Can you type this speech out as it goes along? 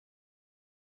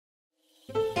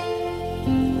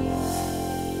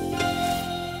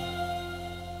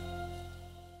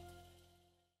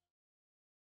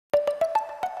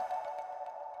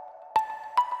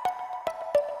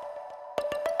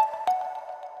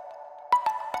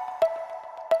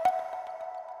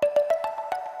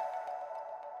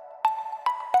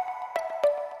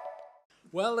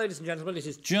Well, ladies and gentlemen, it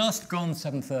is just gone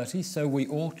 7:30, so we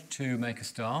ought to make a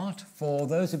start. For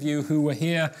those of you who were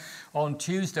here on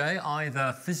Tuesday,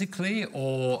 either physically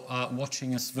or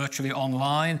watching us virtually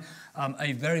online,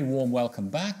 a very warm welcome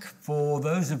back. For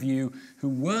those of you who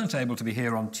weren't able to be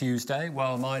here on Tuesday,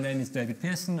 well, my name is David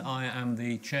Pearson. I am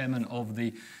the chairman of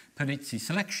the Panizzi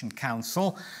Selection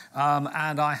Council,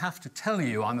 and I have to tell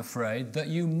you, I'm afraid, that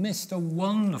you missed a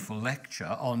wonderful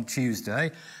lecture on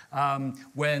Tuesday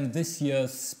when this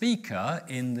year's speaker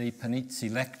in the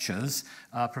Panizzi lectures,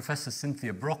 Professor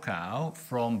Cynthia Brokaw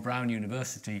from Brown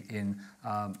University in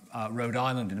Rhode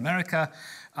Island in America,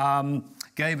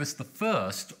 gave us the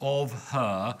first of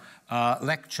her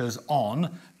lectures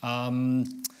on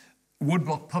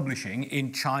woodblock publishing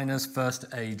in China's first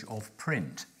age of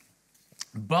print.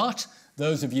 But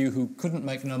those of you who couldn't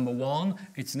make number one,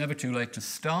 it's never too late to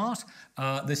start.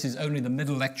 This is only the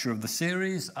middle lecture of the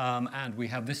series, and we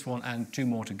have this one and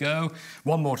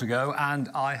one more to go, and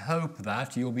I hope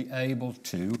that you'll be able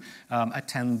to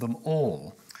attend them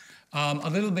all. A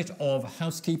little bit of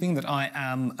housekeeping that I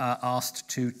am asked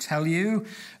to tell you.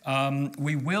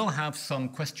 We will have some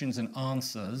questions and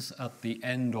answers at the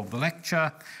end of the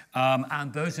lecture,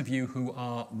 and those of you who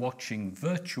are watching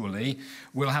virtually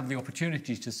will have the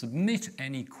opportunity to submit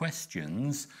any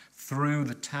questions through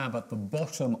the tab at the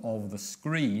bottom of the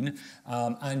screen,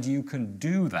 and you can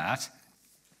do that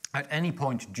at any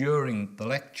point during the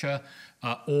lecture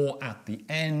or at the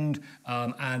end,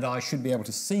 and I should be able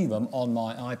to see them on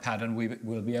my iPad, and we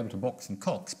will be able to box and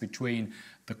cox between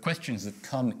the questions that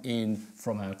come in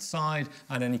from outside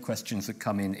and any questions that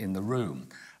come in the room.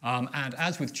 And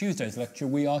as with Tuesday's lecture,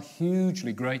 we are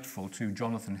hugely grateful to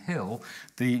Jonathan Hill,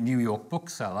 the New York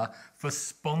bookseller, for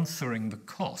sponsoring the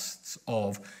costs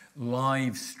of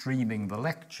live streaming the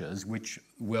lectures, which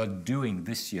we're doing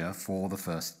this year for the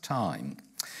first time.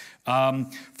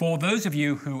 For those of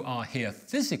you who are here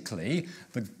physically,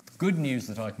 the good news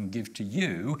that I can give to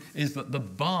you is that the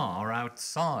bar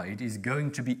outside is going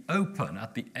to be open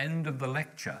at the end of the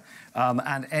lecture.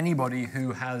 And anybody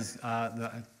who has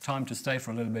the time to stay for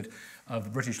a little bit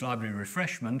of British Library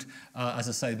refreshment, as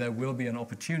I say, there will be an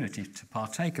opportunity to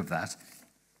partake of that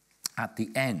at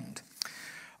the end.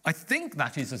 I think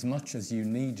that is as much as you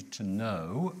need to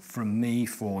know from me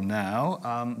for now.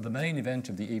 The main event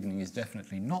of the evening is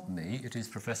definitely not me. It is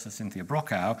Professor Cynthia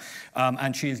Brokaw,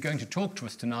 and she is going to talk to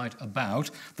us tonight about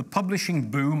the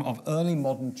publishing boom of early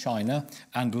modern China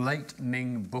and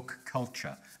late-Ming book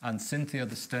culture. And Cynthia,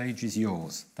 the stage is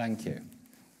yours. Thank you.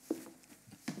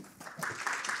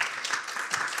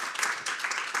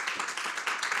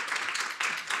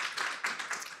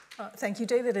 Thank you,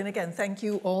 David, and again, thank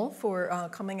you all for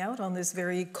coming out on this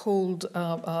very cold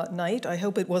night. I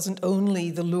hope it wasn't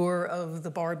only the lure of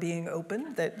the bar being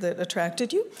open that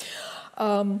attracted you.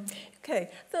 Okay,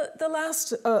 the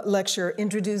last lecture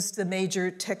introduced the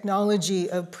major technology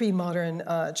of pre-modern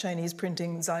Chinese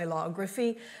printing,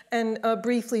 xylography, and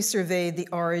briefly surveyed the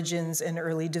origins and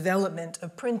early development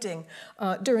of printing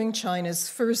during China's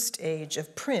first age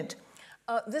of print.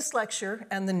 This lecture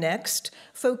and the next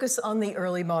focus on the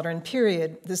early modern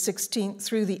period, the 16th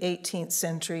through the 18th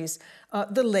centuries,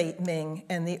 the late Ming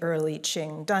and the early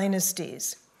Qing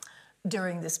dynasties.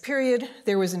 During this period,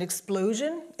 there was an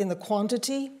explosion in the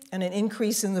quantity and an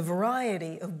increase in the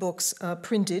variety of books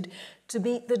printed to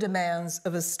meet the demands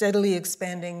of a steadily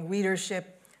expanding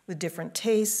readership with different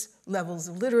tastes, levels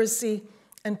of literacy,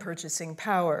 and purchasing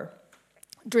power.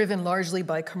 Driven largely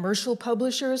by commercial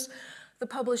publishers, the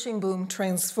publishing boom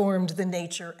transformed the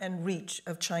nature and reach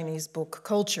of Chinese book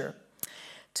culture.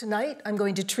 Tonight, I'm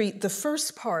going to treat the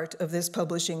first part of this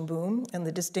publishing boom and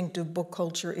the distinctive book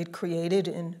culture it created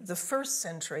in the first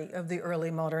century of the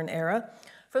early modern era,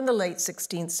 from the late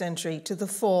 16th century to the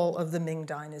fall of the Ming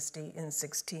Dynasty in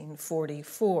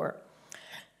 1644.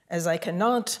 As I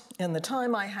cannot, in the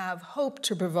time I have, hope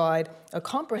to provide a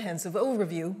comprehensive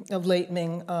overview of late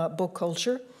Ming book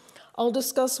culture, I'll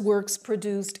discuss works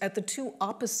produced at the two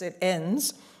opposite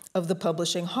ends of the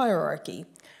publishing hierarchy.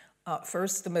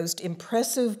 First, the most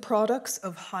impressive products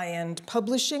of high-end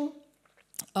publishing,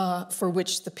 for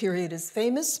which the period is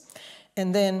famous,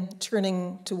 and then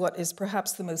turning to what is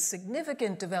perhaps the most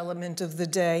significant development of the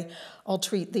day, I'll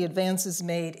treat the advances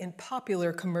made in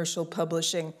popular commercial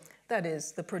publishing, that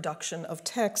is, the production of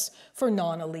texts for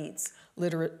non-elites,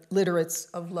 literates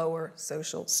of lower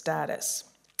social status.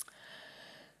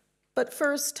 But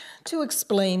first, to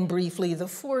explain briefly the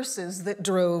forces that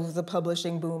drove the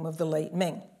publishing boom of the late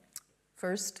Ming.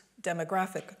 First,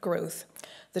 demographic growth.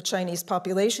 The Chinese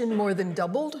population more than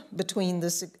doubled between the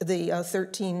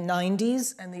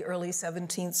 1390s and the early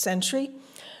 17th century,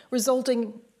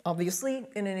 resulting obviously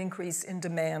in an increase in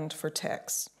demand for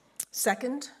texts.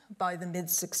 Second, by the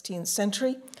mid-16th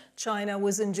century, China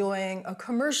was enjoying a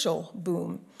commercial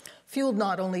boom, fueled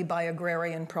not only by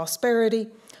agrarian prosperity,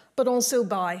 but also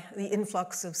by the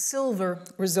influx of silver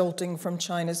resulting from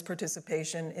China's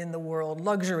participation in the world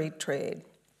luxury trade.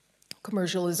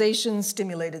 Commercialization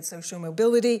stimulated social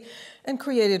mobility and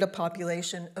created a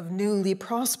population of newly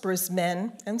prosperous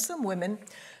men and some women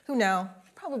who now,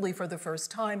 probably for the first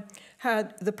time,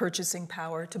 had the purchasing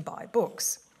power to buy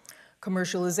books.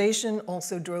 Commercialization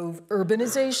also drove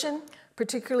urbanization,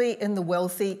 particularly in the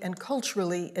wealthy and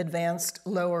culturally advanced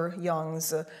lower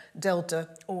Yangtze Delta,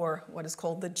 or what is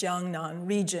called the Jiangnan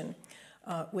region,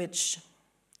 which,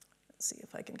 let's see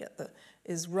if I can get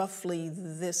is roughly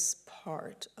this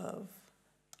part of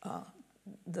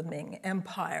the Ming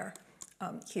Empire.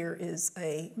 Here is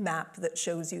a map that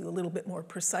shows you a little bit more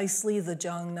precisely the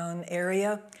Jiangnan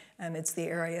area, and it's the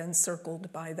area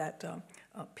encircled by that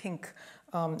pink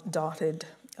dotted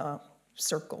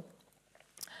circle.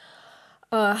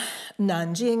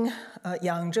 Nanjing,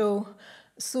 Yangzhou,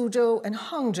 Suzhou, and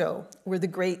Hangzhou were the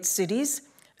great cities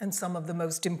and some of the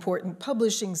most important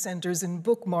publishing centers and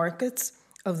book markets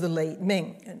of the late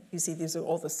Ming. And you see these are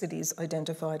all the cities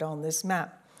identified on this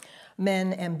map.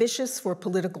 Men ambitious for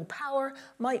political power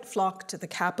might flock to the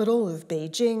capital of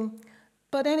Beijing,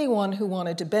 but anyone who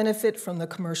wanted to benefit from the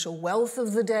commercial wealth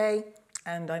of the day,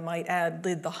 and I might add,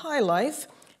 lived the high life,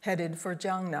 headed for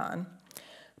Jiangnan.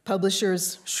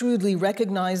 Publishers, shrewdly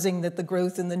recognizing that the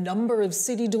growth in the number of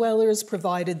city dwellers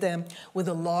provided them with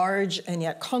a large and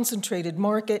yet concentrated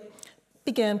market,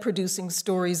 began producing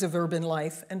stories of urban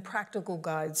life and practical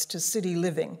guides to city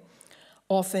living,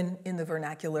 often in the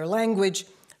vernacular language,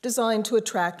 designed to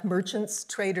attract merchants,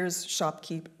 traders,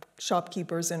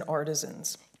 shopkeepers, and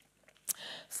artisans.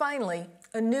 Finally,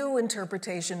 a new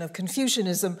interpretation of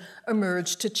Confucianism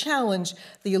emerged to challenge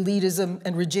the elitism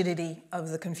and rigidity of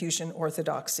the Confucian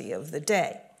orthodoxy of the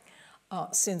day.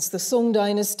 Since the Song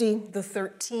dynasty, the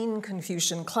 13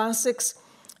 Confucian classics,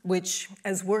 which,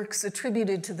 as works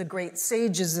attributed to the great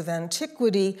sages of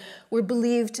antiquity, were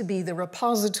believed to be the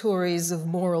repositories of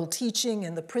moral teaching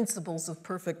and the principles of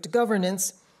perfect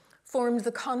governance, formed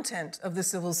the content of the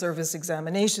civil service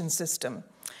examination system.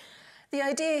 The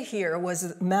idea here was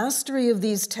that mastery of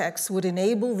these texts would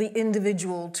enable the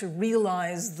individual to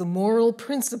realize the moral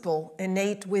principle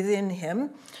innate within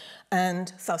him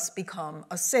and thus become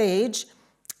a sage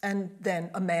and then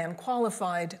a man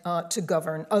qualified to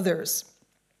govern others.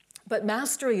 But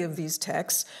mastery of these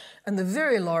texts and the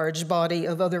very large body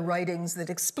of other writings that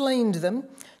explained them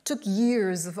took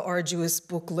years of arduous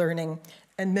book learning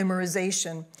and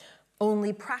memorization,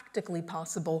 only practically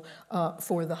possible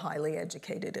for the highly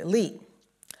educated elite.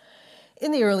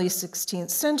 In the early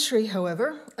 16th century,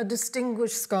 however, a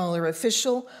distinguished scholar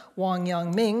official, Wang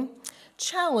Yangming,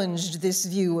 challenged this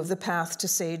view of the path to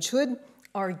sagehood,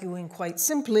 arguing quite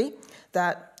simply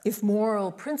that if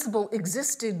moral principle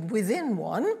existed within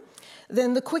one,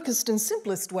 then the quickest and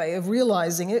simplest way of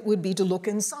realizing it would be to look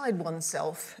inside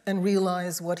oneself and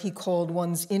realize what he called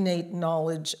one's innate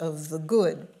knowledge of the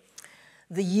good.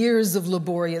 The years of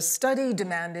laborious study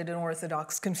demanded in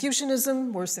orthodox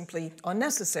Confucianism were simply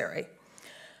unnecessary.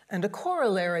 And a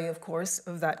corollary, of course,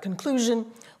 of that conclusion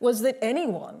was that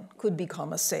anyone could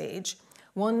become a sage.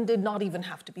 One did not even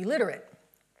have to be literate.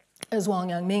 As Wang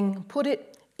Yangming put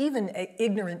it, even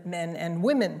ignorant men and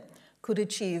women could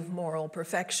achieve moral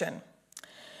perfection.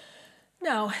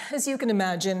 Now, as you can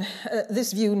imagine,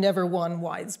 this view never won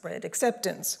widespread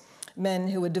acceptance. Men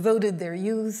who had devoted their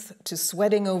youth to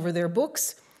sweating over their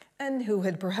books and who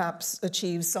had perhaps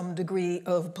achieved some degree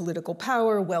of political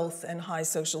power, wealth, and high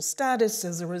social status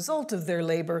as a result of their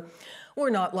labor were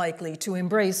not likely to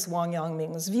embrace Wang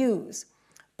Yangming's views.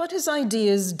 But his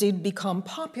ideas did become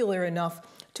popular enough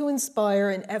to inspire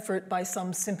an effort by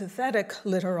some sympathetic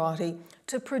literati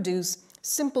to produce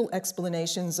simple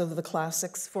explanations of the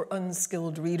classics for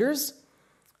unskilled readers,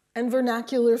 and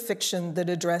vernacular fiction that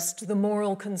addressed the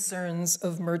moral concerns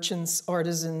of merchants,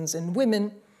 artisans, and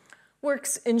women,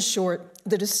 works, in short,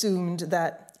 that assumed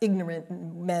that ignorant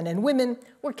men and women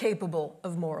were capable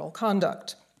of moral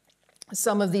conduct.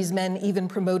 Some of these men even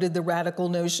promoted the radical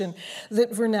notion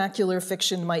that vernacular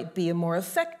fiction might be a more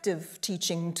effective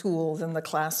teaching tool than the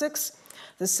classics.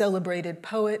 The celebrated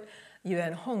poet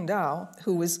Yuan Hongdao,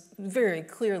 who was very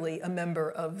clearly a member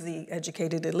of the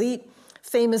educated elite,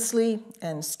 famously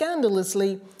and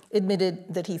scandalously admitted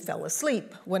that he fell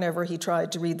asleep whenever he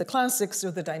tried to read the classics or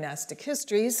the dynastic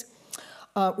histories,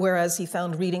 whereas he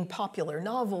found reading popular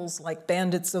novels like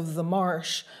Bandits of the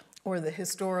Marsh or the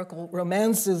historical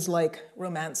romances like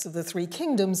Romance of the Three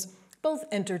Kingdoms both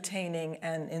entertaining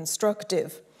and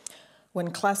instructive.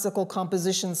 When classical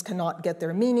compositions cannot get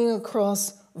their meaning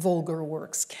across, vulgar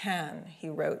works can, he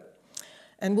wrote.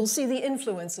 And we'll see the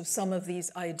influence of some of these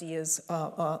ideas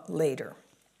later.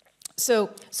 So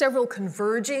several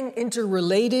converging,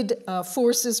 interrelated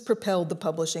forces propelled the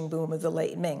publishing boom of the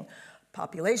Late-Ming.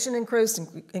 Population growth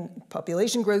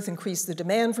increased the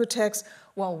demand for texts,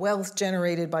 while wealth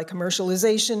generated by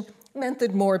commercialization meant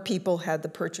that more people had the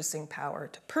purchasing power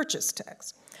to purchase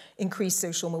texts. Increased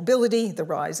social mobility, the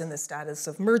rise in the status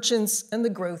of merchants, and the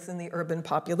growth in the urban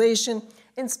population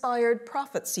inspired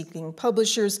profit-seeking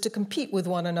publishers to compete with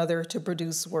one another to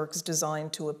produce works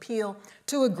designed to appeal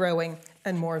to a growing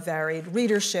and more varied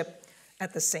readership,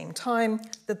 at the same time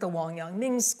that the Wangyang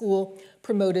Ming School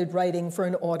promoted writing for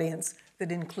an audience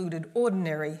that included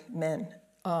ordinary men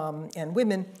and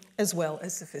women, as well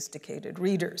as sophisticated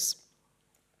readers.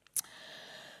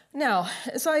 Now,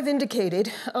 as I've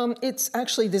indicated, it's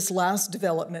actually this last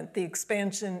development, the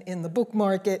expansion in the book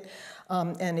market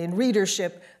and in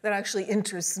readership, that actually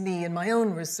interests me in my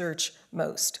own research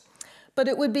most. But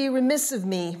it would be remiss of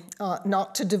me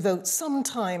not to devote some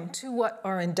time to what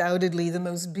are undoubtedly the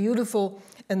most beautiful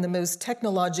and the most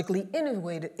technologically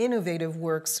innovative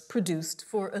works produced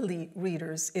for elite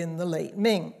readers in the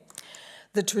Late-Ming.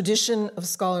 The tradition of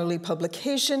scholarly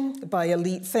publication by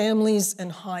elite families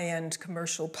and high-end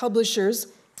commercial publishers,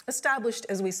 established,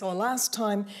 as we saw last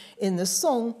time, in the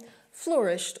Song,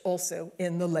 flourished also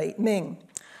in the Late-Ming.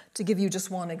 To give you just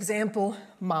one example,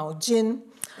 Mao Jin,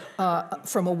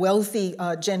 from a wealthy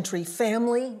gentry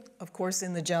family, of course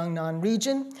in the Jiangnan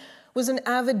region, was an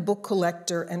avid book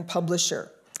collector and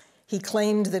publisher. He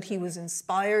claimed that he was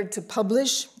inspired to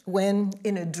publish when,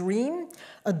 in a dream,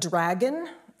 a dragon,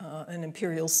 an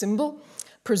imperial symbol,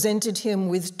 presented him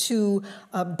with two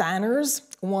banners,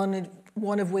 one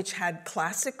of which had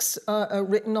classics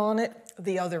written on it,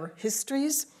 the other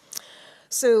histories.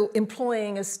 So,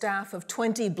 employing a staff of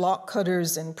 20 block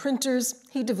cutters and printers,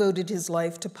 he devoted his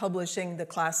life to publishing the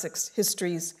classics,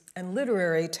 histories, and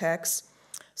literary texts,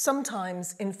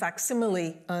 sometimes in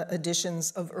facsimile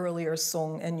editions of earlier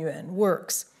Song and Yuan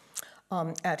works.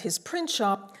 At his print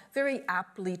shop, very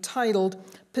aptly titled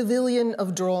Pavilion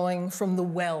of Drawing from the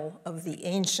Well of the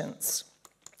Ancients.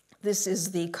 This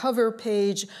is the cover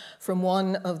page from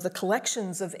one of the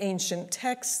collections of ancient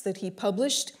texts that he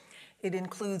published. It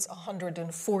includes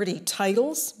 140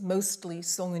 titles, mostly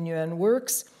Song and Yuan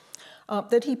works,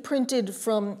 that he printed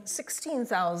from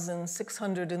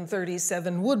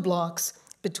 16,637 woodblocks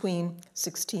between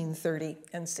 1630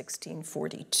 and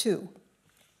 1642.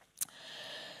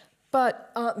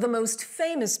 But the most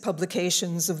famous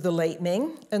publications of the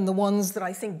Late-Ming, and the ones that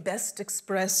I think best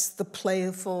express the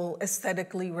playful,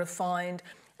 aesthetically refined,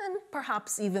 and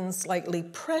perhaps even slightly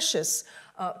precious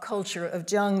culture of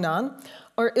Jiangnan,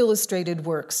 are illustrated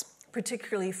works,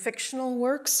 particularly fictional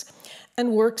works,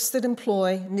 and works that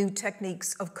employ new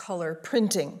techniques of color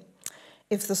printing.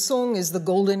 If the Song is the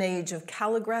golden age of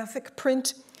calligraphic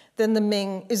print, then the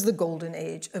Ming is the golden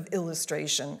age of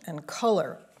illustration and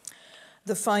color.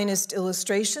 The finest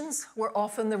illustrations were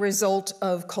often the result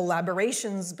of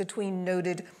collaborations between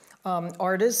noted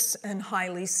artists and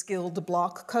highly skilled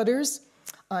block cutters.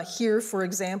 Here, for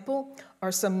example,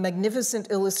 are some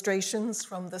magnificent illustrations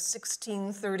from the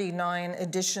 1639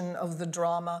 edition of the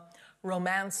drama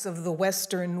Romance of the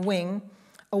Western Wing,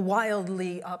 a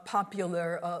wildly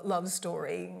popular love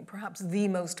story, perhaps the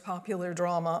most popular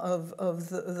drama of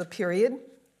the period.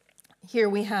 Here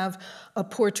we have a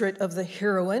portrait of the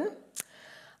heroine,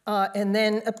 and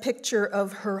then a picture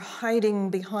of her hiding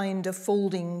behind a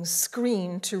folding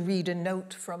screen to read a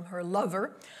note from her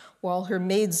lover, while her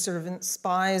maidservant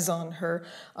spies on her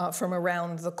from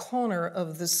around the corner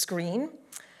of the screen.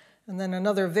 And then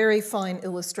another very fine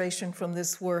illustration from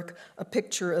this work, a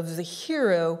picture of the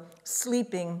hero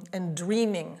sleeping and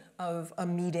dreaming of a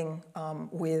meeting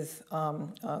with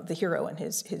the hero and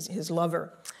his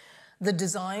lover. The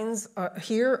designs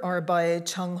here are by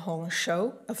Cheng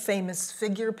Hongshou, a famous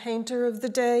figure painter of the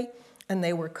day, and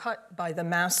they were cut by the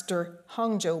master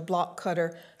Hangzhou block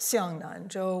cutter Xiang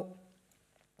Nanzhou.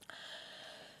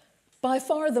 By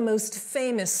far the most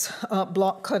famous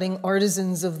block cutting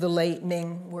artisans of the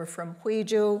Late-Ming were from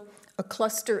Huizhou, a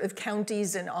cluster of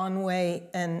counties in Anhui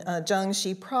and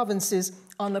Jiangxi provinces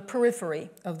on the periphery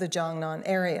of the Jiangnan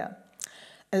area.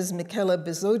 As Michela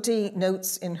Bizzotti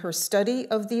notes in her study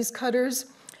of these cutters,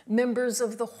 members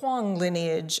of the Huang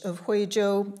lineage of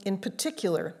Huizhou in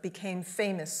particular became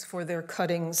famous for their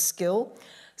cutting skill,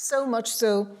 so much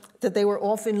so that they were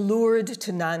often lured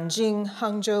to Nanjing,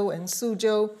 Hangzhou, and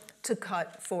Suzhou to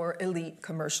cut for elite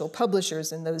commercial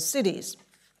publishers in those cities.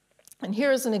 And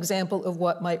here is an example of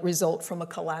what might result from a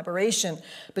collaboration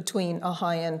between a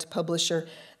high-end publisher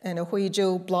and a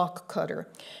Huizhou block cutter.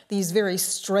 These very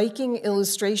striking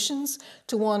illustrations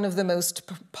to one of the most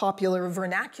popular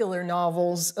vernacular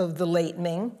novels of the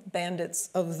Late-Ming, Bandits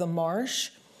of the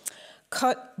Marsh,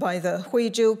 cut by the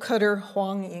Huizhou cutter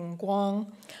Huang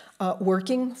Yingguang,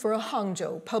 working for a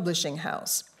Hangzhou publishing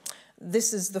house.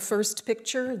 This is the first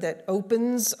picture that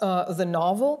opens the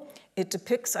novel. It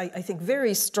depicts, I think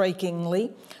very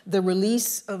strikingly, the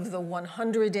release of the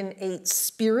 108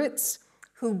 spirits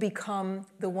who become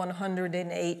the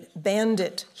 108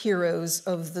 bandit heroes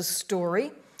of the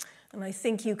story. And I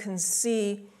think you can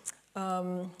see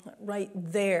right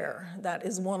there, that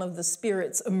is one of the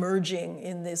spirits emerging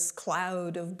in this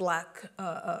cloud of black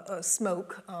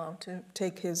smoke to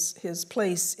take his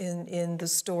place in the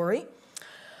story.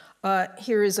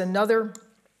 Here is another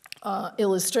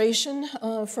illustration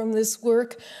from this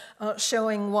work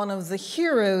showing one of the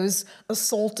heroes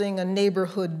assaulting a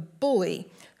neighborhood bully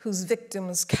whose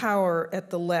victims cower at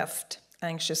the left,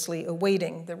 anxiously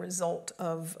awaiting the result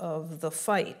of the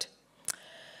fight.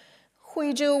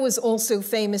 Huizhou was also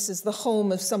famous as the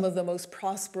home of some of the most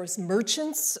prosperous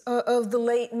merchants of the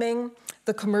Late-Ming.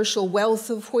 The commercial wealth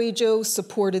of Huizhou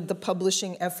supported the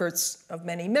publishing efforts of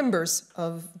many members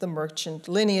of the merchant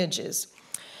lineages.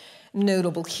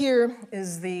 Notable here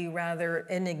is the rather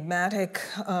enigmatic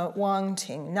Wang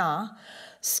Tingna,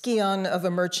 scion of a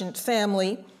merchant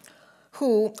family,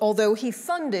 who, although he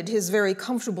funded his very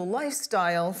comfortable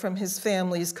lifestyle from his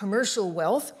family's commercial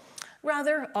wealth,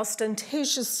 rather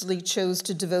ostentatiously chose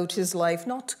to devote his life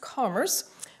not to commerce,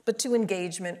 but to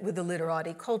engagement with the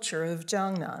literati culture of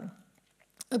Jiangnan.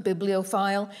 A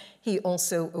bibliophile, he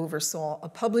also oversaw a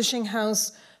publishing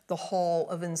house, the Hall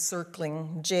of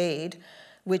Encircling Jade,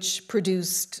 which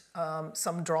produced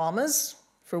some dramas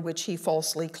for which he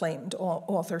falsely claimed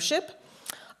authorship,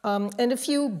 and a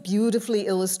few beautifully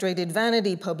illustrated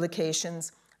vanity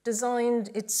publications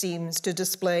designed, it seems, to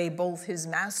display both his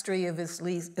mastery of his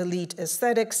elite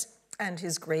aesthetics and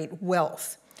his great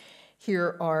wealth.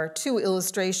 Here are two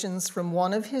illustrations from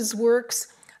one of his works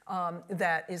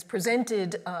that is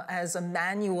presented as a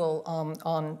manual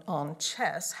on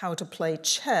chess, how to play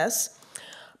chess,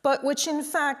 but which in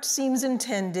fact seems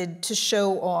intended to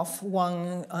show off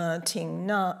Wang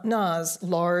Tingna's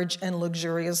large and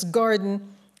luxurious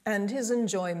garden and his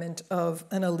enjoyment of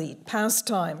an elite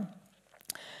pastime.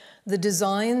 The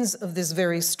designs of this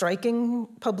very striking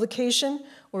publication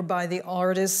were by the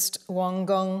artist Wang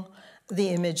Geng. The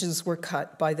images were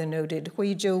cut by the noted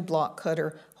Huizhou block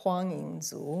cutter Huang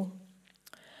Yingzu.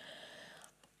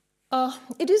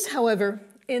 It is, however,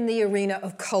 in the arena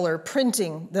of color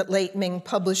printing that Late-Ming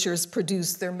publishers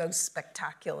produced their most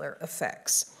spectacular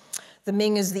effects. The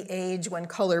Ming is the age when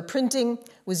color printing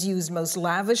was used most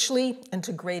lavishly and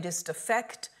to greatest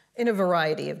effect in a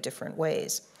variety of different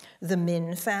ways. The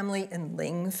Min family and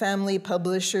Ling family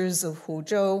publishers of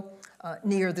Huzhou,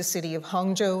 near the city of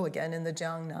Hangzhou, again in the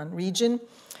Jiangnan region,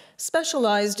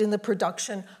 specialized in the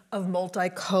production of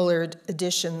multicolored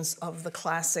editions of the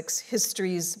classics,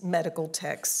 histories, medical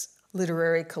texts,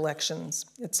 literary collections,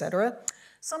 etc.,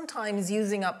 sometimes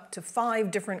using up to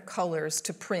 5 different colors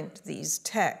to print these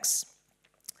texts.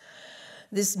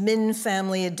 This Min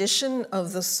family edition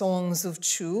of the Songs of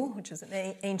Chu, which is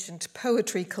an ancient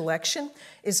poetry collection,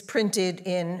 is printed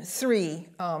in 3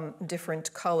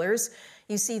 different colors.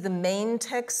 You see the main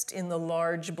text in the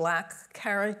large black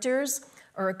characters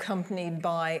are accompanied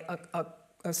by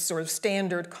a sort of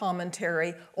standard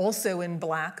commentary, also in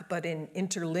black, but in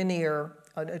interlinear,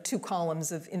 2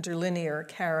 columns of interlinear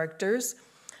characters.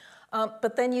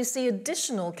 But then you see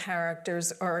additional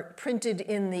characters are printed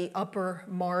in the upper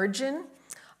margin.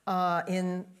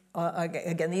 Again,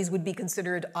 these would be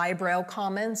considered eyebrow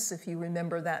comments, if you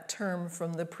remember that term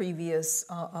from the previous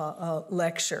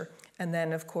lecture. And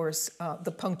then, of course,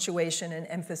 the punctuation and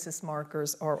emphasis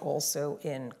markers are also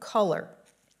in color.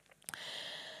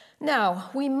 Now,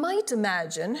 we might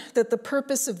imagine that the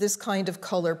purpose of this kind of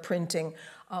color printing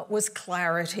was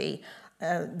clarity,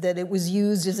 that it was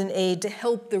used as an aid to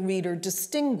help the reader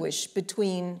distinguish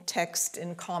between text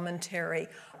and commentary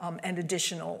and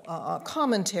additional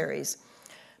commentaries.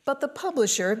 But the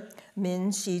publisher,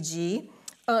 Min Xiji,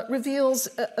 reveals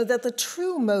that the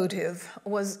true motive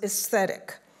was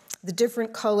aesthetic. The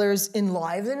different colors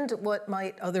enlivened what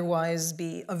might otherwise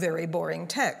be a very boring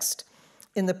text.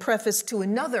 In the preface to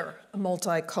another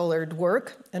multicolored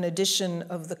work, an edition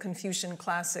of the Confucian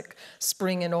classic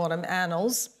Spring and Autumn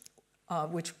Annals,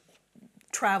 which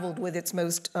traveled with its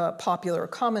most popular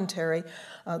commentary,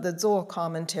 the Zuo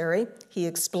commentary, he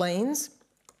explains,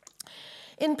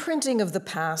 In printing of the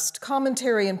past,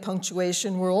 commentary and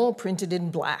punctuation were all printed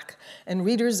in black, and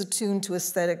readers attuned to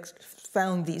aesthetics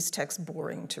found these texts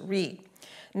boring to read.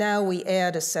 Now we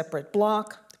add a separate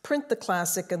block, print the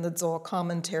classic and the Zuo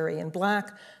commentary in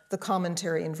black, the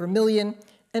commentary in vermilion,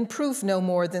 and proof no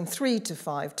more than 3 to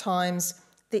 5 times.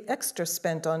 The extra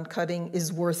spent on cutting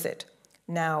is worth it.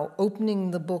 Now opening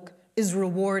the book is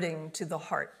rewarding to the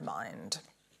heart-mind.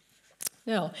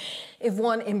 Now, if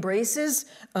one embraces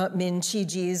Min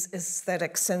Qiji's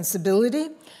aesthetic sensibility,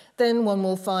 then one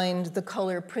will find the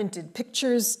color-printed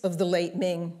pictures of the late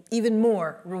Ming even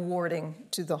more rewarding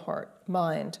to the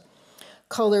heart-mind.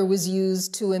 Color was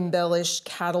used to embellish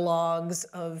catalogues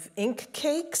of ink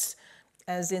cakes,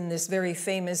 as in this very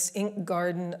famous ink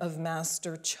garden of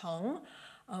Master Chen,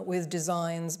 with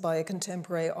designs by a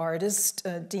contemporary artist,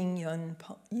 Ding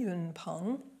Yun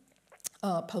Peng,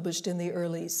 published in the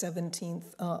early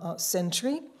 17th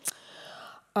century.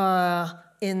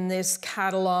 In this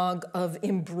catalog of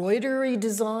embroidery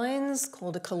designs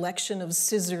called a collection of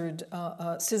scissored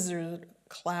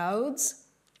clouds.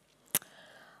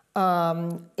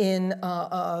 In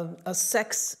a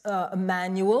sex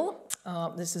manual,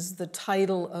 this is the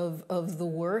title of the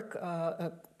work,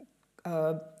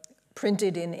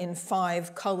 printed in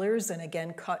 5 colors and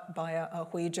again cut by a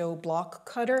Huizhou block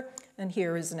cutter. And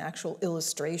here is an actual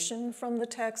illustration from the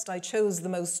text. I chose the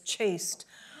most chaste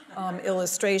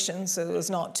illustration so as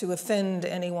not to offend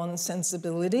anyone's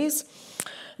sensibilities.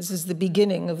 This is the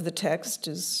beginning of the text,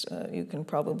 as you can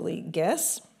probably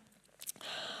guess.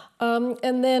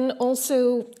 And then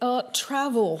also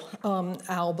travel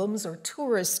albums or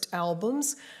tourist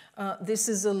albums. This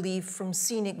is a leaf from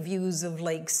Scenic Views of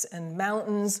Lakes and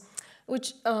Mountains,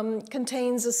 which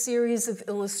contains a series of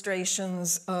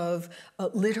illustrations of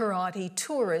literati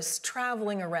tourists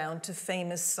traveling around to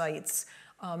famous sites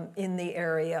in the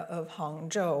area of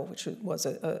Hangzhou, which was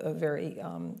a very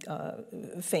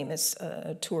famous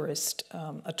tourist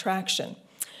attraction.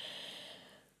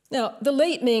 Now, the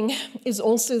late Ming is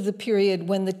also the period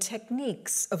when the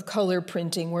techniques of color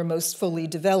printing were most fully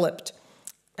developed.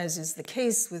 As is the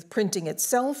case with printing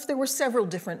itself, there were several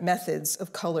different methods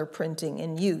of color printing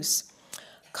in use.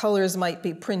 Colors might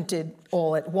be printed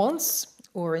all at once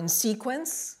or in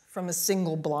sequence from a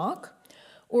single block,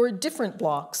 or different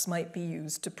blocks might be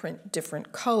used to print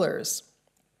different colors.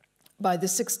 By the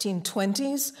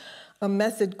 1620s, a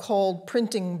method called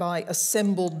printing by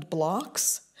assembled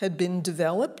blocks had been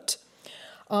developed,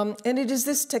 and it is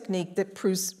this technique that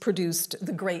produced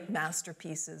the great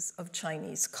masterpieces of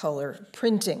Chinese color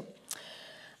printing.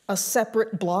 A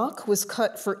separate block was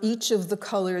cut for each of the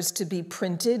colors to be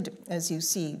printed, as you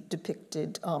see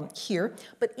depicted here,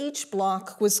 but each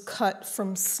block was cut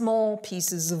from small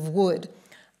pieces of wood,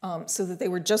 so that they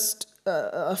were just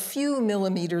a few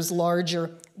millimeters larger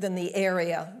than the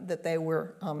area that they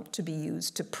were to be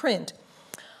used to print.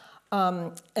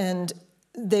 And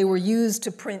they were used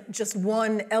to print just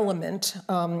one element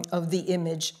of the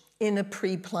image in a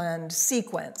pre-planned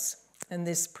sequence. And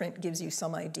this print gives you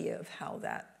some idea of how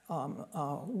that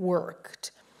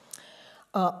worked.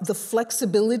 The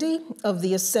flexibility of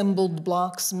the assembled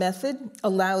blocks method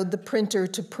allowed the printer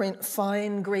to print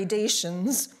fine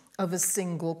gradations of a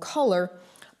single color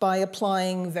by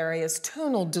applying various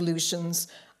tonal dilutions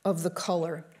of the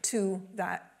color to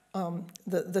that,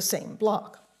 the same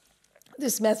block.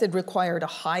 This method required a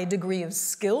high degree of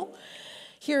skill.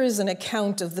 Here is an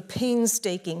account of the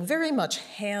painstaking, very much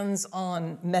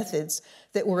hands-on methods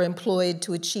that were employed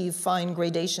to achieve fine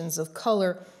gradations of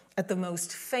color at the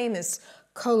most famous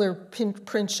color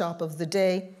print shop of the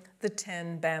day, the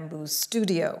 10 Bamboo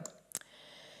Studio.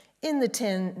 In the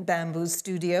 10 Bamboo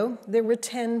Studio, there were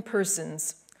 10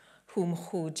 persons whom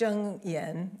Hu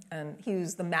Zhengyan, and he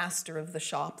was the master of the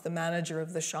shop, the manager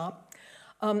of the shop,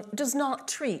 does not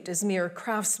treat as mere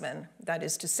craftsmen. That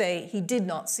is to say, he did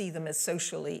not see them as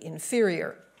socially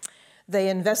inferior. They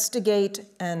investigate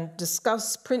and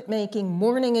discuss printmaking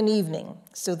morning and evening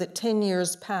so that 10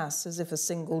 years pass as if a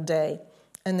single day,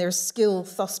 and their skill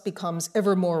thus becomes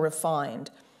ever more refined.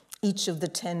 Each of the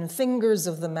 10 fingers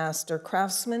of the master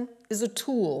craftsman is a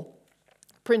tool.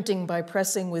 Printing by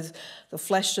pressing with the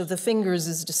flesh of the fingers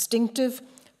is distinctive.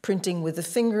 Printing with the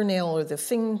fingernail or the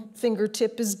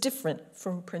fingertip is different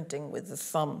from printing with the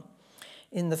thumb.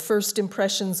 In the first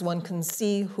impressions, one can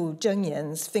see Hu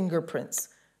Zhengyan's fingerprints.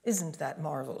 Isn't that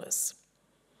marvelous?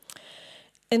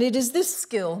 And it is this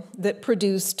skill that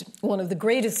produced one of the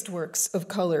greatest works of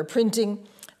color printing,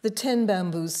 the 10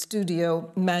 Bamboo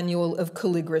Studio Manual of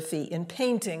Calligraphy and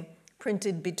Painting,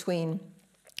 printed between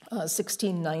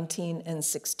 1619 and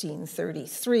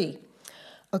 1633.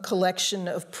 a collection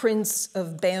of prints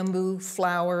of bamboo,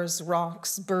 flowers,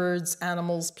 rocks, birds,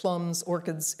 animals, plums,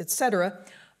 orchids, etc.,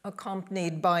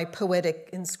 accompanied by poetic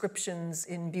inscriptions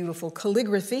in beautiful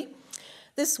calligraphy.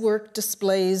 This work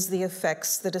displays the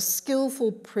effects that a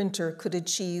skillful printer could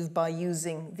achieve by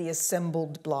using the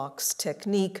assembled blocks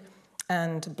technique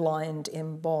and blind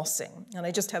embossing. And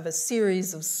I just have a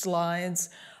series of slides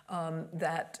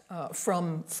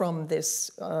from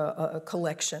this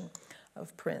collection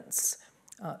of prints.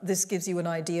 This gives you an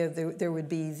idea. There would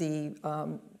be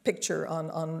the picture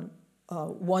on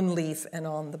one leaf, and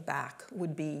on the back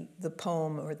would be the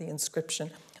poem or the inscription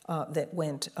that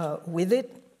went with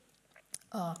it.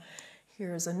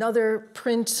 Here's another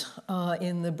print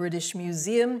in the British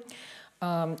Museum.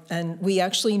 And we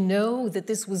actually know that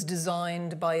this was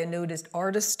designed by a noted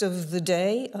artist of the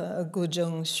day,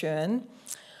 Chen.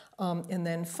 And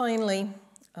then finally,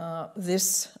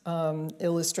 this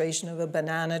illustration of a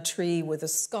banana tree with a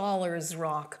scholar's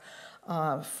rock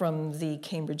from the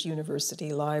Cambridge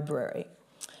University Library.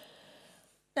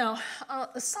 Now,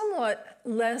 somewhat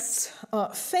less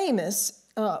famous,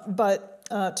 but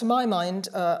to my mind,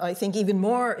 I think even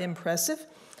more impressive,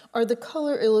 are the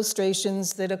color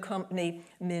illustrations that accompany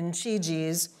Min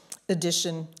Chiji's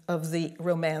edition of the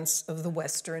Romance of the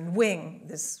Western Wing,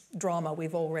 this drama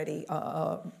we've already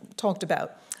talked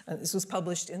about. This was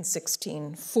published in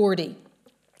 1640.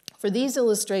 For these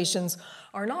illustrations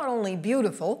are not only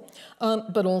beautiful,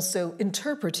 but also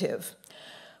interpretive.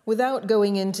 Without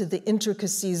going into the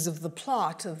intricacies of the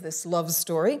plot of this love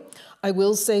story, I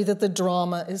will say that the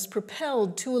drama is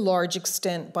propelled to a large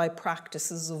extent by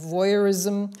practices of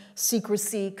voyeurism,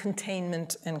 secrecy,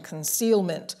 containment, and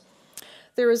concealment.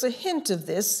 There is a hint of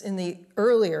this in the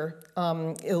earlier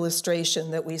illustration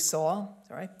that we saw,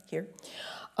 here,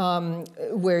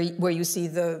 where you see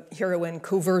the heroine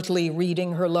covertly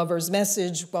reading her lover's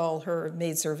message while her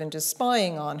maidservant is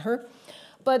spying on her.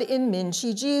 But in Min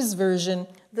Chiji's version,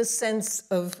 the sense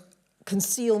of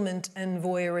concealment and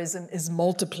voyeurism is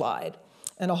multiplied,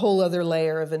 and a whole other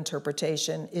layer of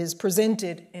interpretation is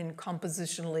presented in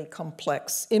compositionally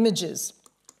complex images.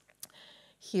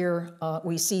 Here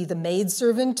we see the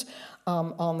maidservant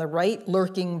on the right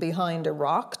lurking behind a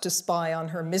rock to spy on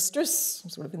her mistress,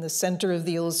 sort of in the center of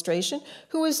the illustration,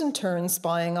 who is in turn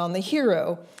spying on the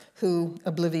hero, who,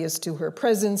 oblivious to her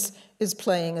presence, is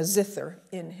playing a zither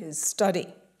in his study.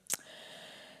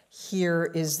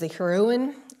 Here is the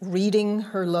heroine reading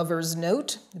her lover's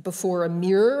note before a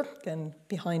mirror and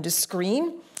behind a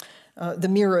screen. The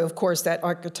mirror, of course, that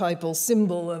archetypal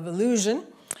symbol of illusion.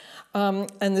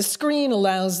 And the screen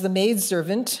allows the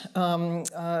maidservant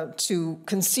to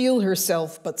conceal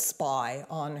herself but spy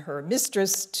on her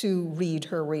mistress to read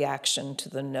her reaction to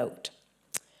the note.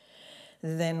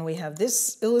 Then we have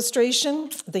this illustration.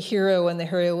 The hero and the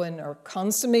heroine are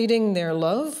consummating their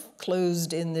love,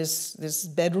 closed in this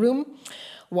bedroom,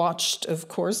 watched, of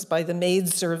course, by the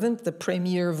maidservant, the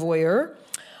premier voyeur,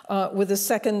 with a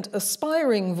second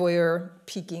aspiring voyeur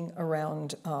peeking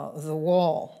around the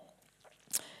wall.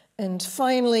 And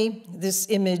finally, this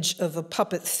image of a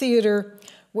puppet theater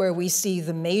where we see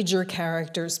the major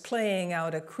characters playing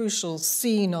out a crucial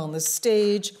scene on the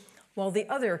stage, while the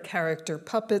other character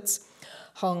puppets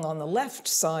hung on the left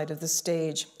side of the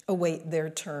stage await their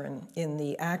turn in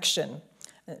the action.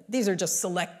 These are just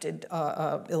selected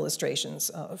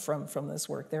illustrations from this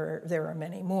work. There are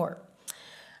many more.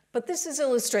 But this is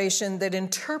illustration that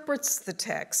interprets the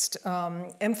text,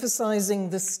 emphasizing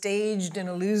the staged and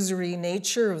illusory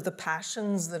nature of the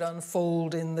passions that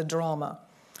unfold in the drama.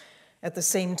 At the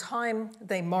same time,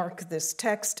 they mark this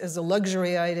text as a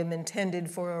luxury item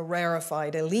intended for a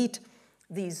rarefied elite,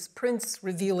 these prints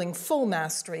revealing full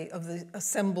mastery of the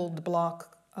assembled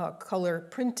block color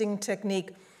printing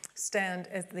technique stand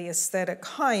at the aesthetic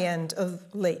high end of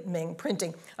Late-Ming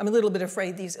printing. I'm a little bit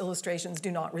afraid these illustrations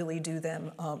do not really do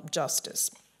them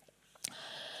justice.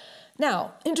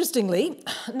 Now, interestingly,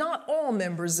 not all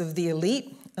members of the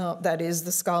elite, that is,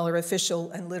 the scholar, official,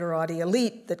 and literati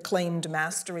elite that claimed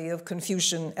mastery of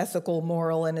Confucian ethical,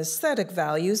 moral, and aesthetic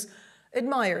values,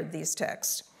 admired these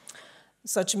texts.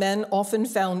 Such men often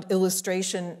found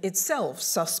illustration itself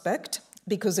suspect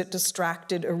because it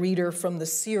distracted a reader from the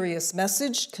serious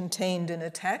message contained in a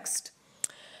text.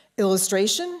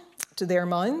 Illustration, to their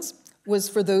minds, was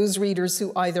for those readers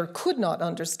who either could not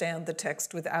understand the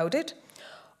text without it,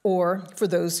 or for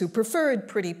those who preferred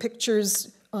pretty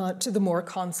pictures to the more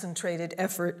concentrated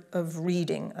effort of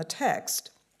reading a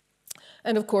text.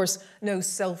 And of course, no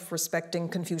self-respecting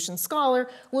Confucian scholar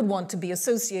would want to be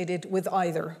associated with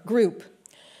either group.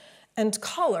 And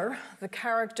color, the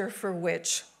character for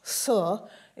which se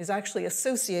is actually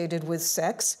associated with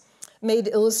sex, made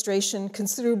illustration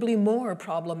considerably more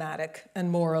problematic and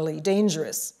morally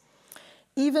dangerous.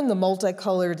 Even the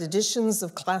multicolored editions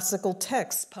of classical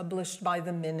texts published by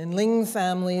the Min and Ling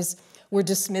families were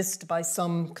dismissed by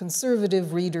some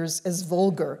conservative readers as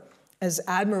vulgar, as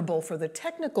admirable for the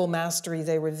technical mastery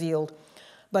they revealed,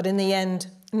 but in the end,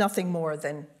 nothing more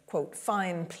than, quote,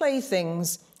 fine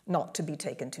playthings not to be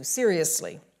taken too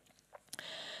seriously.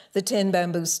 The Ten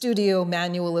Bamboo Studio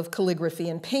Manual of Calligraphy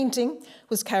and Painting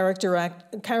was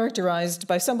characterized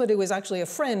by somebody who was actually a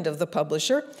friend of the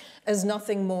publisher as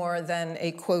nothing more than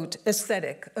a, quote,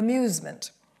 aesthetic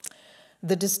amusement.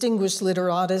 The distinguished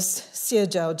literatist Xie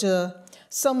Jiaozhe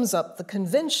sums up the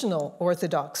conventional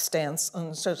orthodox stance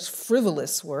on such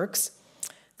frivolous works.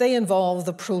 They involve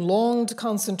the prolonged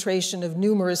concentration of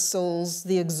numerous souls,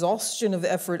 the exhaustion of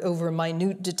effort over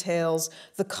minute details,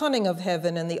 the cunning of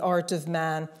heaven and the art of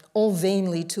man, all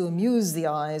vainly to amuse the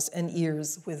eyes and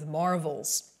ears with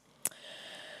marvels.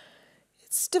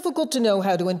 It's difficult to know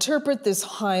how to interpret this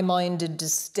high-minded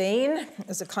disdain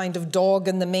as a kind of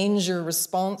dog-in-the-manger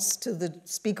response to the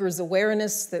speaker's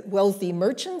awareness that wealthy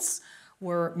merchants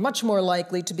were much more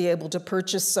likely to be able to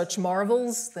purchase such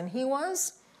marvels than he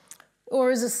was,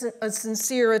 or as a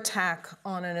sincere attack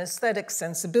on an aesthetic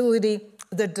sensibility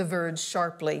that diverged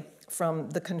sharply from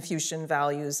the Confucian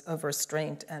values of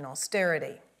restraint and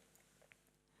austerity.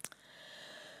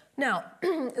 Now,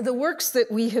 the works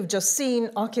that we have just seen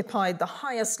occupied the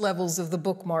highest levels of the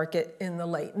book market in the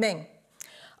late Ming.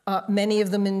 Many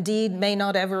of them, indeed, may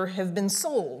not ever have been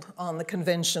sold on the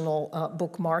conventional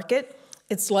book market.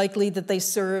 It's likely that they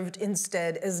served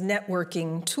instead as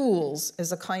networking tools,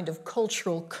 as a kind of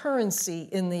cultural currency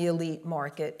in the elite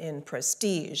market in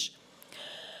prestige.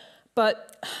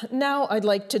 But now I'd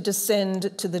like to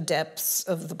descend to the depths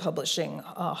of the publishing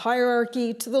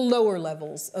hierarchy, to the lower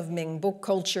levels of Ming book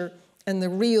culture and the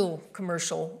real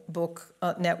commercial book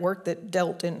network that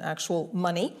dealt in actual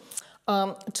money,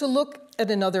 to look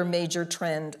at another major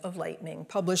trend of late Ming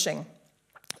publishing: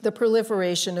 the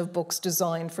proliferation of books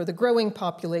designed for the growing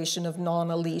population of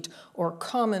non-elite or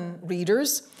common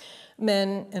readers,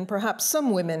 men and perhaps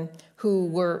some women who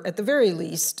were, at the very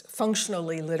least,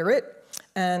 functionally literate,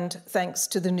 and thanks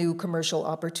to the new commercial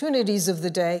opportunities of the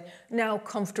day, now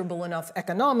comfortable enough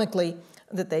economically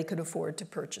that they could afford to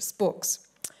purchase books.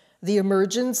 The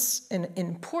emergence and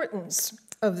importance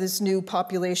of this new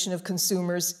population of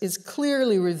consumers is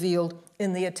clearly revealed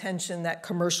in the attention that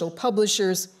commercial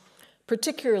publishers,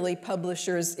 particularly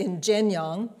publishers in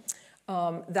Zhenyang,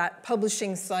 that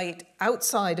publishing site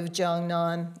outside of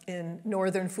Jiangnan in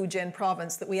northern Fujian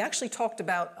province that we actually talked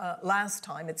about last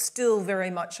time. It's still very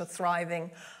much a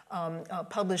thriving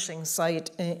publishing site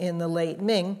in the late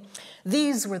Ming.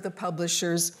 These were the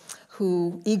publishers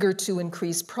who, eager to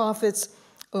increase profits,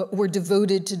 were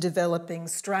devoted to developing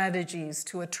strategies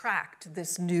to attract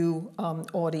this new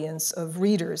audience of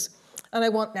readers. And I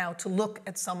want now to look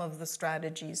at some of the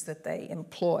strategies that they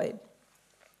employed.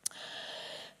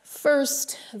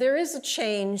 First, there is a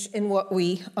change in what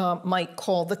we might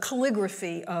call the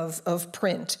calligraphy of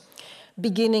print.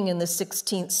 Beginning in the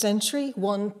 16th century,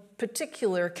 one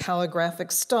particular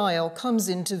calligraphic style comes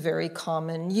into very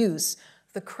common use,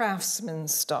 the craftsman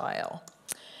style.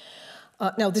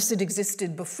 Now, this had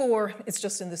existed before. It's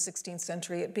just in the 16th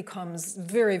century it becomes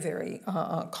very, very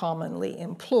commonly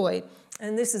employed.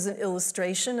 And this is an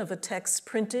illustration of a text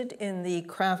printed in the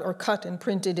cut and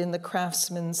printed in the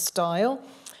craftsman style.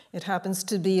 It happens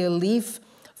to be a leaf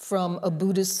from a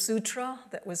Buddhist sutra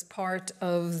that was part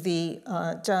of the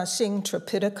Jiaxing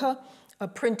Tripitaka, a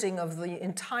printing of the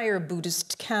entire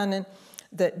Buddhist canon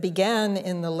that began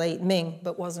in the late Ming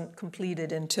but wasn't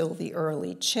completed until the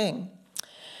early Qing.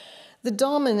 The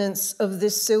dominance of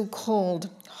this so-called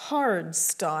hard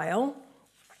style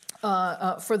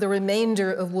for the remainder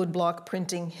of woodblock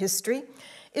printing history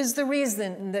is the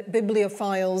reason that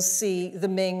bibliophiles see the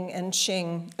Ming and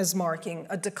Qing as marking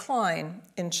a decline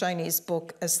in Chinese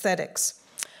book aesthetics.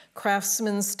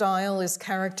 Craftsman style is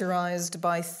characterized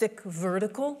by thick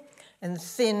vertical and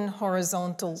thin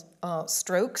horizontal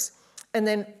strokes, and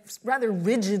then rather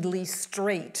rigidly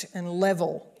straight and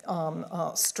level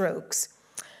strokes.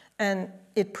 And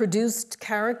it produced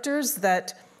characters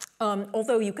that,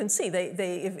 although you can see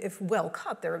if well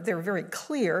cut, they're very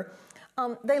clear,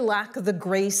 they lack the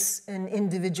grace and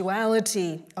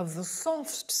individuality of the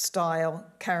soft style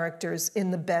characters in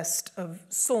the best of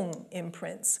Song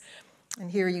imprints.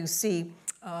 And here you see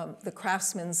the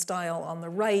craftsman style on the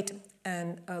right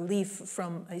and a leaf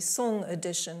from a Song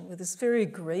edition with this very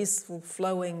graceful,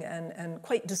 flowing, and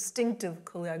quite distinctive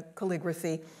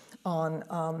calligraphy on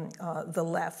the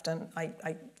left. And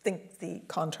I think the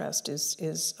contrast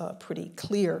is pretty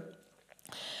clear.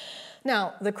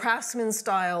 Now, the craftsman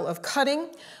style of cutting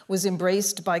was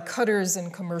embraced by cutters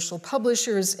and commercial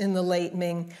publishers in the late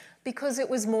Ming because it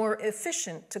was more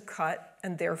efficient to cut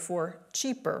and therefore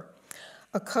cheaper.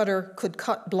 A cutter could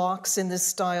cut blocks in this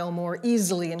style more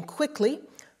easily and quickly,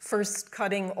 first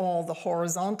cutting all the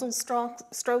horizontal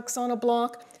strokes on a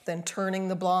block, then turning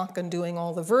the block and doing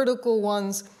all the vertical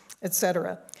ones,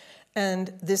 etc.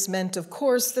 And this meant, of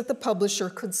course, that the publisher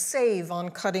could save on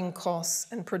cutting costs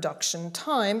and production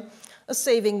time, a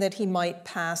saving that he might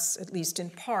pass, at least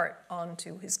in part, on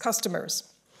to his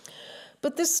customers.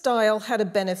 But this style had a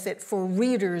benefit for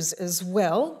readers as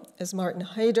well, as Martin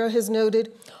Haider has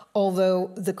noted, although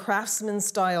the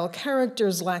craftsman-style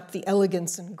characters lacked the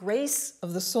elegance and grace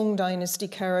of the Song Dynasty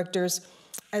characters.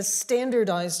 As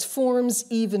standardized forms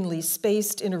evenly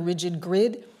spaced in a rigid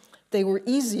grid, they were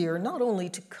easier not only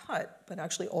to cut, but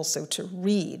actually also to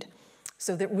read,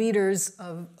 so that readers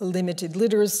of limited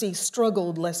literacy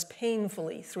struggled less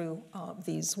painfully through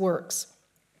these works.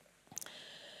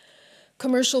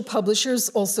 Commercial publishers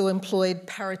also employed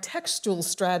paratextual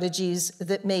strategies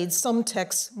that made some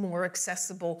texts more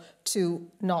accessible to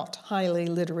not highly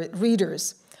literate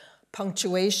readers.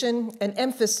 Punctuation and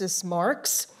emphasis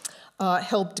marks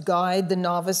helped guide the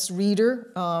novice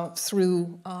reader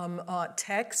through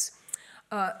texts.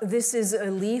 This is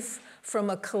a leaf from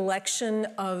a collection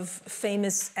of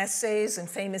famous essays and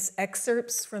famous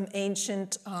excerpts from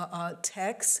ancient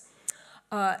texts.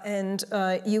 And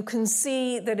you can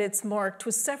see that it's marked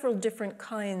with several different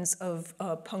kinds of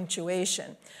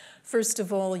punctuation. First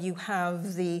of all, you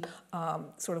have the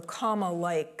sort of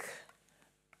comma-like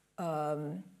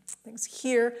things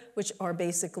here, which are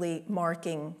basically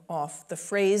marking off the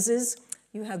phrases.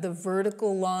 You have the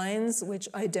vertical lines, which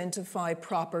identify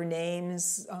proper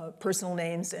names, personal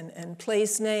names, and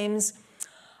place names.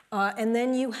 And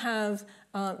then you have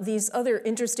these other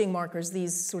interesting markers,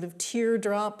 these sort of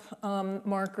teardrop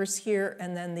markers here,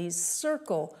 and then these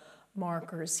circle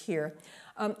markers here.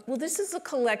 Well, this is a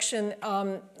collection,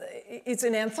 it's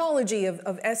an anthology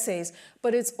of essays,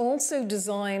 but it's also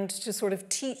designed to sort of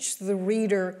teach the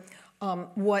reader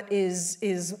what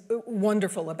is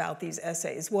wonderful about these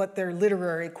essays, what their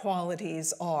literary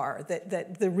qualities are,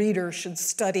 that the reader should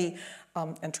study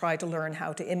and try to learn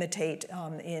how to imitate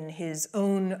in his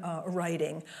own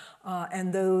writing.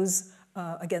 And those,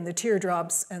 again, the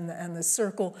teardrops and the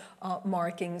circle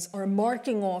markings are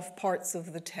marking off parts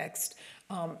of the text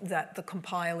that the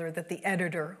compiler, that the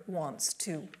editor wants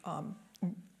to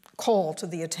call to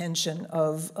the attention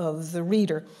of the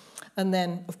reader. And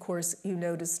then, of course, you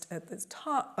noticed at the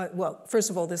top, well, first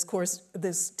of all,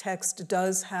 this text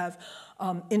does have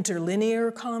interlinear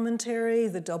commentary,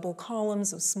 the double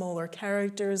columns of smaller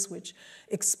characters which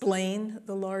explain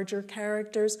the larger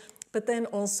characters, but then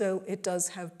also it does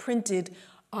have printed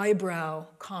eyebrow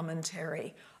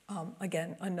commentary.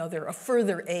 Again, a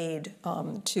further aid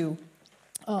to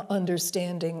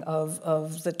understanding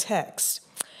of the text.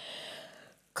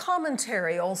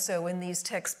 Commentary also in these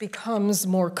texts becomes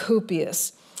more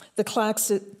copious. The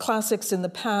classics in the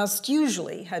past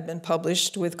usually had been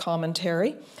published with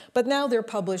commentary, but now they're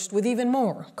published with even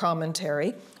more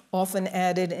commentary, often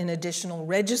added in additional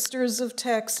registers of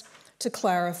text to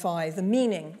clarify the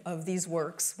meaning of these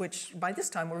works, which by this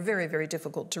time were very, very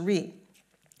difficult to read.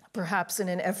 Perhaps in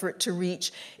an effort to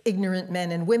reach ignorant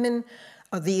men and women,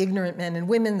 the ignorant men and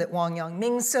women that Wang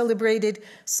Yangming celebrated,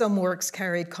 some works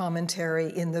carried commentary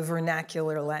in the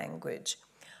vernacular language.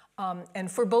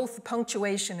 And for both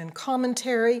punctuation and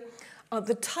commentary,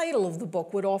 the title of the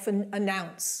book would often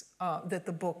announce that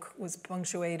the book was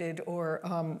punctuated or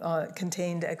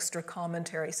contained extra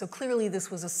commentary. So clearly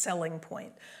this was a selling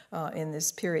point in this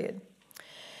period.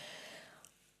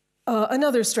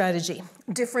 Another strategy,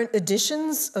 different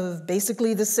editions of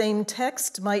basically the same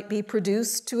text might be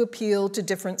produced to appeal to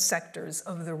different sectors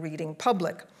of the reading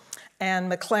public. Anne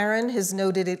McLaren has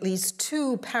noted at least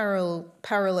two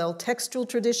parallel textual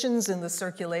traditions in the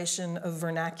circulation of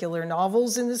vernacular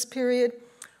novels in this period,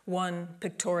 one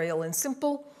pictorial and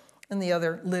simple, and the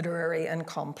other literary and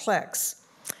complex.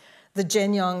 The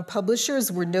Zhenyang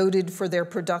publishers were noted for their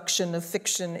production of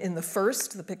fiction in the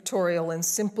first, the pictorial and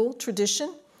simple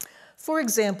tradition. For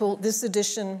example, this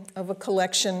edition of a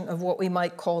collection of what we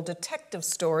might call detective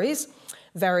stories,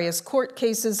 various court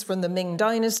cases from the Ming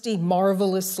Dynasty,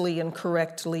 marvelously and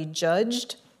correctly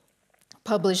judged,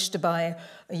 published by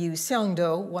Yu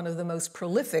Xiangdou, one of the most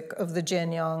prolific of the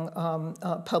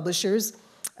Zhenyang publishers,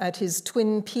 at his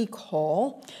Twin Peak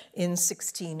Hall in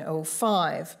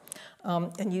 1605.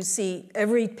 And you see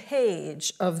every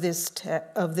page of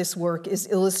this work is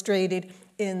illustrated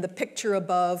in the picture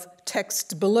above,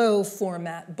 text below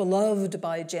format, beloved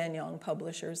by Jianyang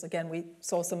publishers. Again, we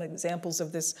saw some examples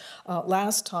of this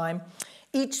last time.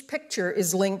 Each picture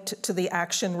is linked to the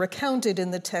action recounted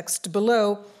in the text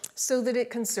below so that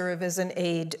it can serve as an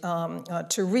aid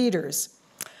to readers.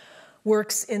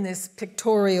 Works in this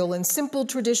pictorial and simple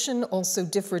tradition also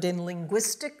differed in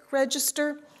linguistic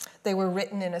register. They were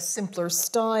written in a simpler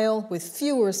style with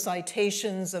fewer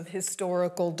citations of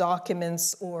historical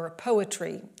documents or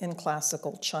poetry in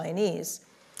classical Chinese.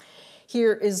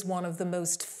 Here is one of the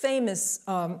most famous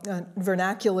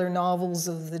vernacular novels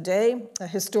of the day, a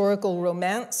historical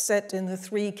romance set in the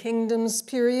Three Kingdoms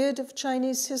period of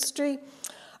Chinese history,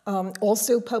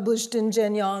 also published in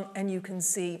Jianyang, and you can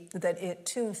see that it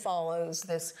too follows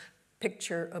this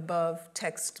picture above,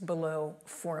 text below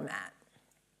format.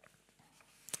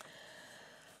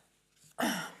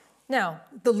 Now,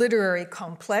 the literary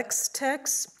complex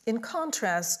texts, in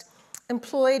contrast,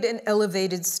 employed an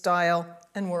elevated style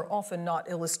and were often not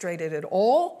illustrated at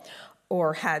all,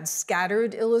 or had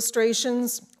scattered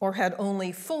illustrations, or had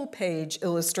only full-page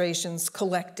illustrations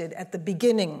collected at the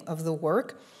beginning of the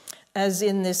work, as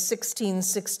in this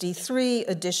 1663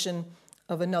 edition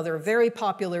of another very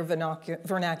popular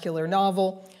vernacular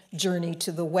novel, Journey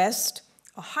to the West,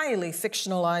 a highly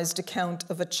fictionalized account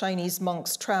of a Chinese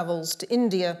monk's travels to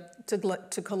India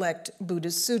to collect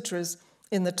Buddhist sutras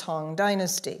in the Tang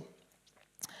Dynasty.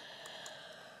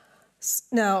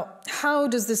 Now, how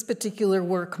does this particular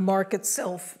work mark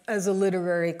itself as a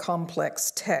literary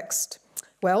complex text?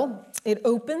 Well, it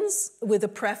opens with a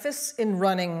preface in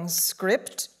running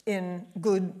script in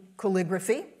good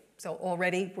calligraphy, so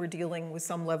already we're dealing with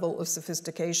some level of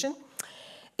sophistication.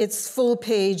 Its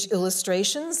full-page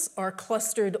illustrations are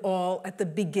clustered all at the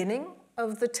beginning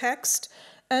of the text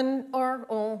and are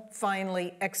all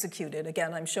finely executed.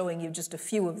 Again, I'm showing you just a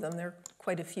few of them. There are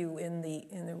quite a few in the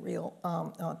real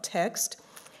text.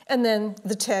 And then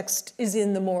the text is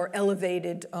in the more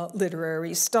elevated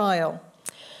literary style.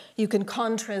 You can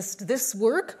contrast this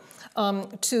work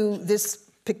to this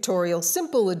pictorial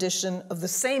simple edition of the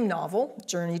same novel,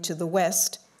 Journey to the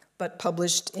West, but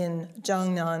published in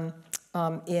Jiangnan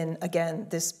in, again,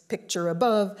 this picture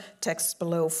above, text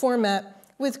below format,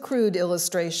 with crude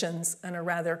illustrations and a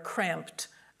rather cramped,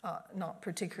 not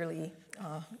particularly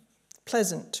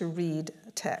pleasant to read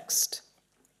text.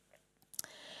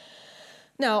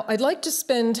 Now, I'd like to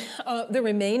spend the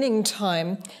remaining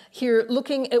time here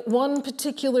looking at one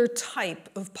particular type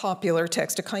of popular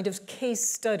text, a kind of case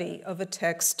study of a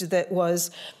text that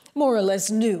was more or less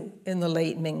new in the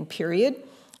Late-Ming period,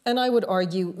 and I would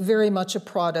argue very much a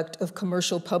product of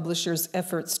commercial publishers'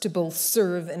 efforts to both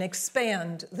serve and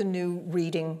expand the new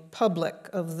reading public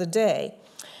of the day.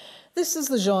 This is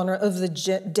the genre of the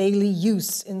daily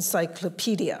use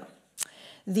encyclopedia.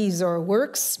 These are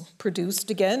works produced,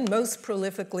 again, most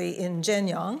prolifically in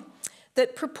Jianyang,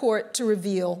 that purport to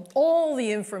reveal all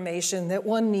the information that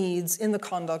one needs in the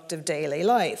conduct of daily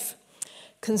life,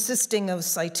 consisting of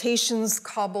citations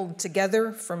cobbled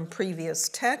together from previous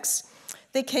texts.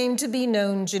 They came to be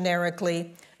known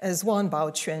generically as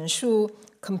Wanbao Quanshu,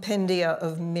 compendia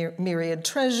of myriad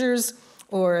treasures,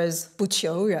 or as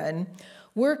Buqiu Ren,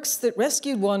 works that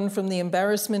rescued one from the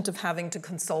embarrassment of having to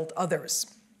consult others.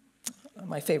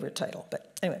 My favorite title,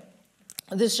 but anyway.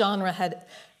 This genre had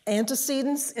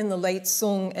antecedents in the late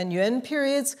Song and Yuan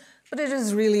periods, but it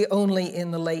is really only in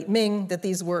the late Ming that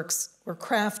these works were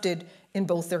crafted in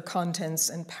both their contents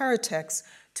and paratexts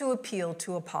to appeal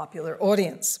to a popular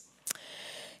audience.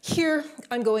 Here,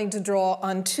 I'm going to draw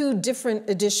on two different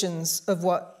editions of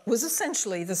what was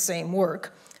essentially the same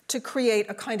work to create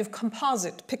a kind of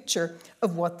composite picture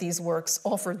of what these works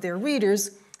offered their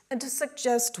readers and to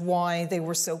suggest why they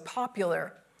were so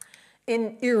popular.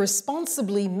 In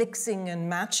irresponsibly mixing and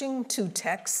matching two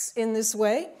texts in this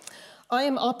way, I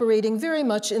am operating very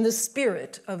much in the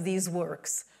spirit of these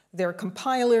works. Their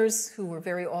compilers, who were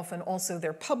very often also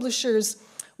their publishers,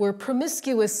 were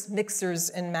promiscuous mixers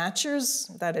and matchers,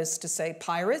 that is to say,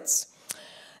 pirates,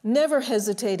 never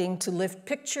hesitating to lift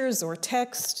pictures or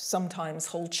text, sometimes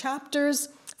whole chapters,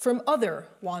 from other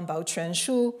Wanbao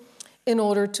Quanshu in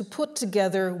order to put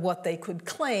together what they could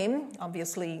claim,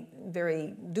 obviously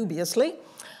very dubiously,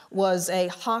 was a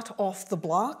hot off the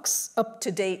blocks,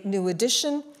 up-to-date new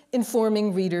edition,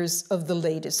 informing readers of the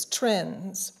latest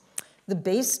trends. The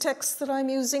base text that I'm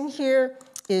using here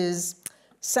is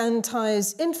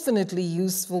Santai's infinitely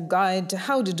useful guide to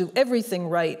how to do everything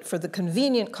right for the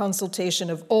convenient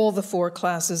consultation of all the four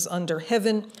classes under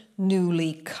heaven,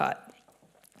 newly cut.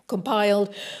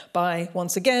 Compiled by,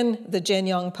 once again, the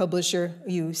Jianyang publisher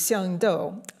Yu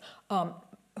Xiangdou.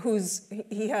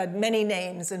 he had many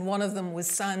names, and one of them was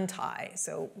Santai.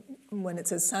 So when it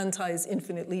says Santai is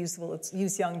infinitely useful, it's Yu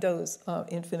Xiangdou's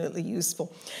infinitely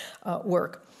useful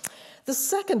work. The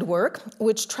second work,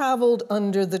 which traveled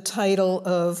under the title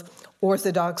of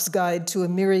Orthodox Guide to a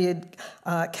Myriad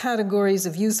Categories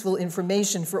of Useful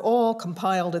Information for All,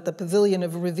 compiled at the Pavilion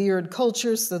of Revered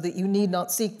Culture so that you need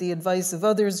not seek the advice of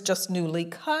others, just newly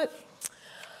cut.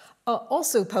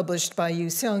 Also published by Yu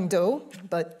Xiangdou,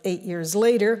 but 8 years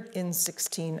later in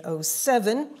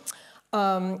 1607,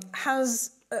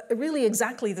 has really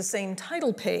exactly the same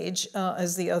title page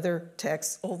as the other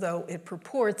texts, although it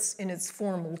purports in its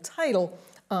formal title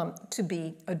to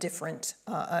be a different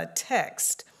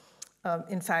text.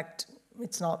 In fact,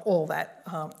 it's not all that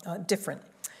different.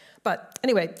 But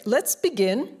anyway, let's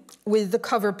begin with the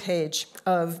cover page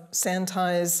of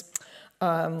Santai's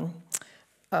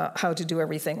How to Do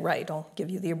Everything Right. I'll give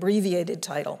you the abbreviated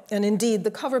title. And indeed,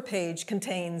 the cover page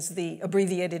contains the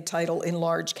abbreviated title in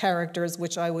large characters,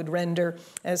 which I would render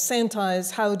as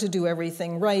Santai's How to Do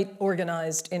Everything Right,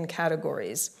 organized in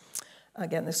categories.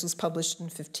 Again, this was published in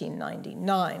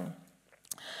 1599.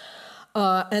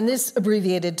 And this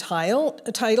abbreviated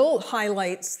title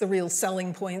highlights the real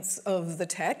selling points of the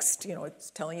text. You know,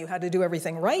 it's telling you how to do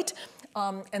everything right.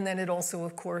 And then it also,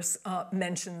 of course,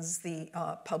 mentions the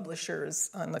publisher's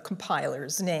and the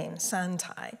compiler's name,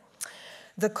 Santai.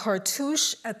 The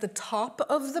cartouche at the top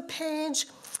of the page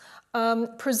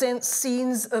presents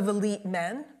scenes of elite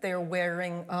men. They're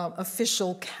wearing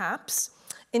official caps,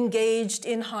 engaged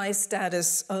in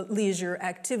high-status leisure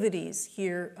activities.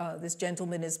 Here, this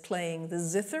gentleman is playing the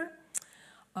zither.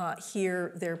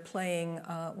 Here, they're playing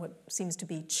what seems to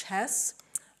be chess.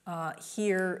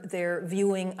 Here, they're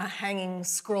viewing a hanging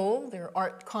scroll. They're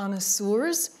art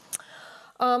connoisseurs.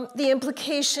 The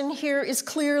implication here is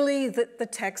clearly that the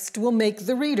text will make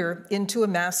the reader into a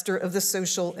master of the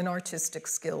social and artistic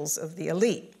skills of the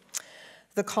elite.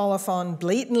 The colophon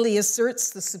blatantly asserts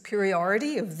the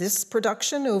superiority of this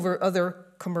production over other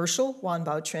commercial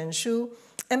Wanbao Quanshu,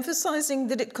 emphasizing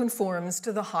that it conforms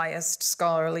to the highest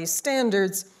scholarly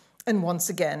standards, and once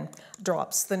again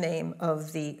drops the name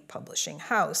of the publishing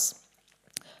house.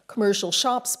 Commercial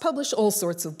shops publish all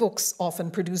sorts of books,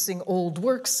 often producing old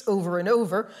works over and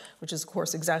over, which is, of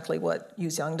course, exactly what Yu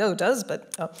Xiangdou does.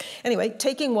 But anyway,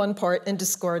 taking one part and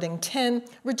discarding 10,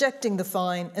 rejecting the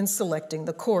fine and selecting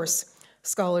the coarse.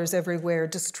 Scholars everywhere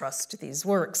distrust these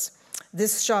works.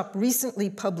 This shop recently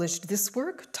published this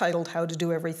work, titled How to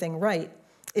Do Everything Right.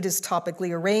 It is topically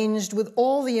arranged with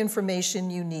all the information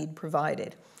you need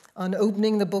provided. On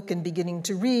opening the book and beginning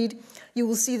to read, you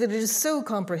will see that it is so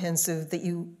comprehensive that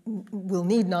you will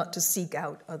need not to seek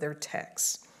out other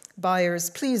texts. Buyers,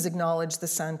 please acknowledge the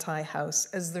Santai House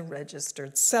as the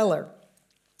registered seller.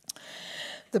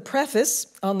 The preface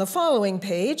on the following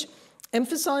page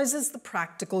emphasizes the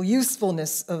practical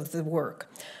usefulness of the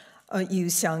work. Yu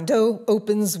Xiangdou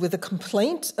opens with a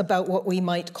complaint about what we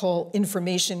might call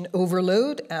information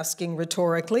overload, asking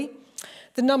rhetorically,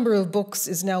 "The number of books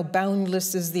is now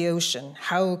boundless as the ocean.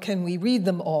 How can we read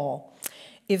them all?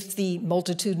 If the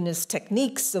multitudinous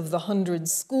techniques of the 100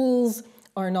 schools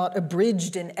are not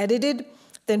abridged and edited,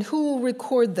 then who will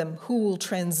record them? Who will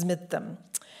transmit them?"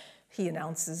 He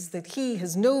announces that he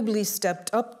has nobly stepped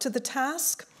up to the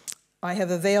task. "I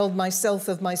have availed myself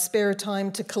of my spare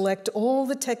time to collect all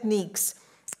the techniques."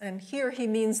 And here he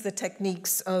means the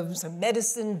techniques of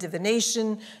medicine,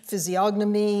 divination,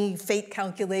 physiognomy, fate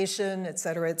calculation, et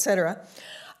cetera,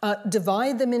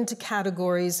 divide them into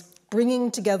categories, bringing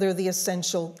together the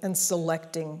essential and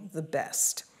selecting the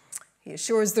best. He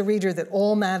assures the reader that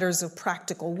all matters of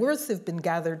practical worth have been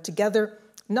gathered together.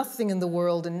 Nothing in the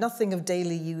world and nothing of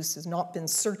daily use has not been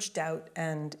searched out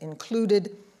and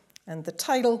included. And the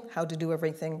title, How to Do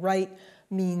Everything Right,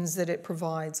 means that it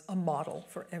provides a model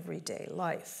for everyday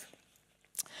life.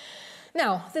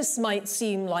 Now, this might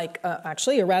seem like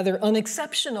actually a rather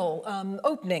unexceptional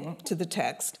opening to the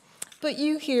text, but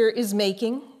Yu here is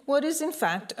making what is in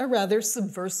fact a rather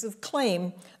subversive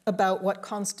claim about what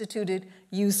constituted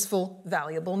useful,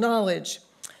 valuable knowledge.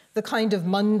 The kind of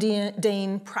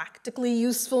mundane, practically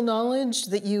useful knowledge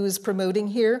that Yu is promoting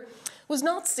here was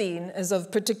not seen as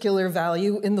of particular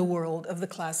value in the world of the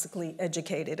classically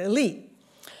educated elite,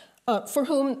 for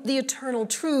whom the eternal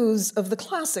truths of the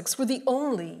classics were the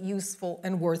only useful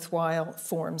and worthwhile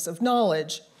forms of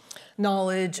knowledge.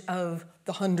 Knowledge of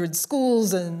the 100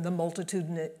 schools and the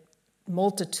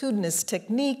multitudinous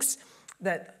techniques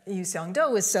that Yu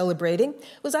Xiangdou is celebrating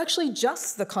was actually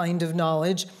just the kind of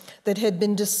knowledge that had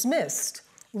been dismissed,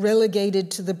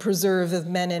 relegated to the preserve of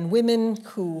men and women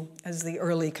who, as the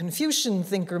early Confucian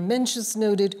thinker Mencius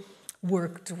noted,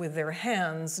 worked with their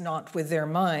hands, not with their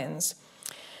minds.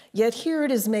 Yet here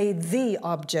it is made the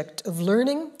object of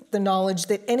learning, the knowledge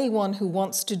that anyone who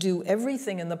wants to do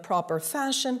everything in the proper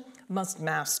fashion must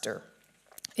master.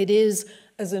 It is,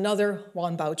 as another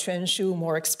Wanbao Quanshu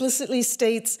more explicitly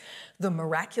states, the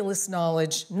miraculous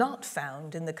knowledge not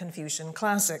found in the Confucian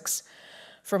classics.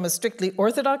 From a strictly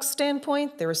orthodox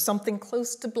standpoint, there is something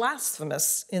close to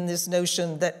blasphemous in this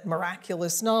notion that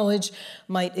miraculous knowledge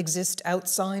might exist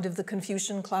outside of the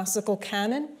Confucian classical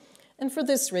canon, and for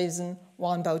this reason,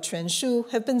 Wanbao Quanshu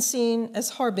have been seen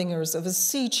as harbingers of a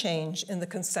sea change in the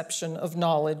conception of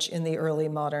knowledge in the early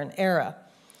modern era.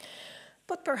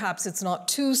 But perhaps it's not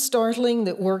too startling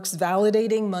that works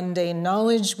validating mundane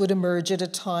knowledge would emerge at a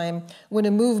time when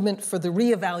a movement for the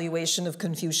reevaluation of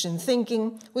Confucian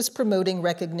thinking was promoting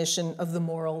recognition of the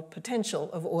moral potential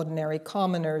of ordinary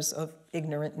commoners, of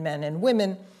ignorant men and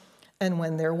women, and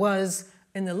when there was,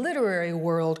 in the literary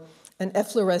world, an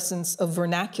efflorescence of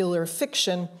vernacular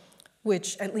fiction,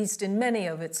 which, at least in many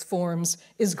of its forms,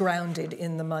 is grounded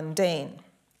in the mundane.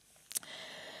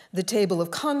 The table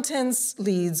of contents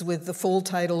leads with the full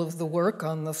title of the work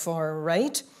on the far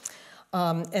right.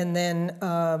 And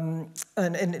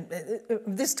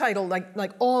this title,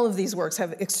 like all of these works,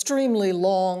 have extremely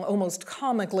long, almost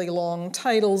comically long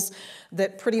titles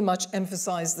that pretty much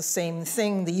emphasize the same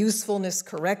thing: the usefulness,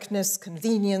 correctness,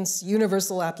 convenience,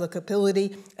 universal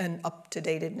applicability, and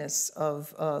up-to-datedness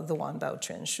of the Wanbao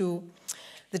Quanshu.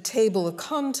 The table of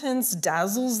contents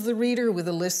dazzles the reader with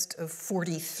a list of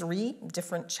 43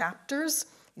 different chapters.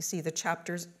 You see the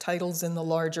chapters titles in the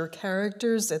larger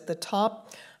characters at the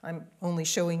top. I'm only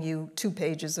showing you 2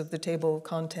 pages of the table of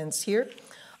contents here.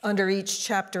 Under each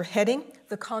chapter heading,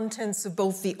 the contents of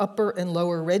both the upper and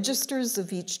lower registers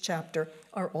of each chapter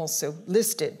are also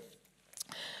listed.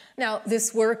 Now,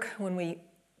 this work, when we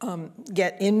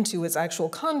get into its actual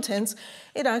contents,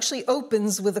 it actually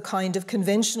opens with a kind of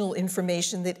conventional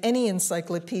information that any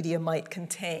encyclopedia might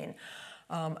contain.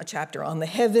 A chapter on the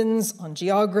heavens, on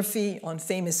geography, on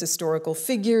famous historical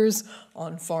figures,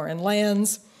 on foreign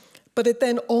lands. But it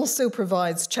then also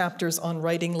provides chapters on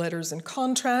writing letters and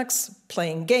contracts,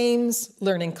 playing games,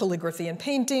 learning calligraphy and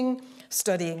painting,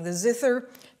 studying the zither,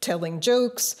 telling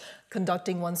jokes,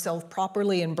 conducting oneself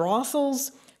properly in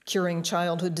brothels, curing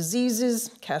childhood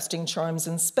diseases, casting charms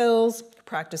and spells,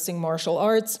 practicing martial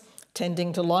arts,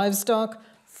 tending to livestock,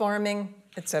 farming,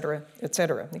 etc.,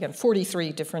 etc. Again,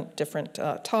 43 different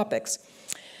topics.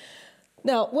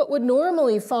 Now, what would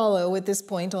normally follow at this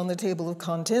point on the table of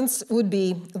contents would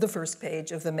be the first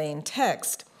page of the main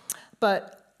text.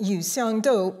 But Yu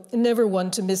Xiangdou, never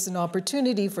one to miss an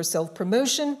opportunity for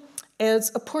self-promotion,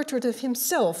 adds a portrait of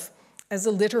himself as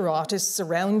a literatus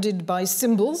surrounded by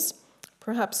symbols,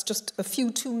 perhaps just a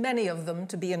few too many of them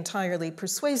to be entirely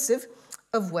persuasive,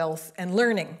 of wealth and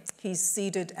learning. He's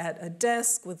seated at a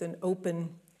desk with an open,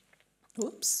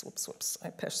 whoops, I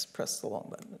pressed the wrong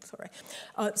button, sorry.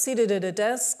 Seated at a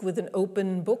desk with an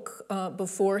open book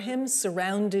before him,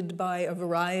 surrounded by a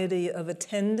variety of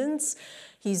attendants.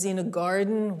 He's in a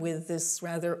garden with this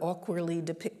rather awkwardly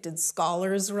depicted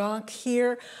scholar's rock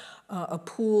here, a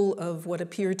pool of what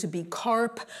appear to be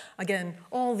carp. Again,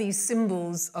 all these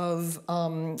symbols of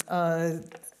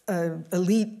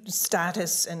elite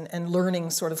status and learning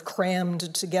sort of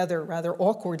crammed together rather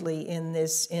awkwardly in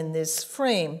this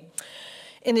frame.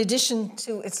 In addition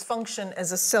to its function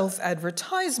as a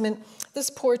self-advertisement,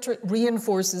 this portrait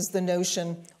reinforces the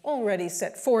notion already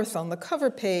set forth on the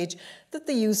cover page that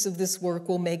the use of this work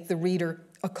will make the reader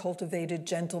a cultivated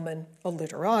gentleman, a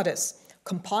literatus.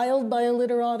 Compiled by a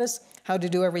literatus, How to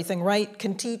Do Everything Right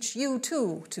can teach you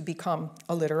too to become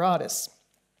a literatus.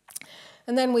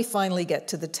 And then we finally get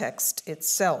to the text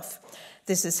itself.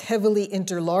 This is heavily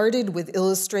interlarded with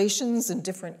illustrations and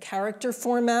different character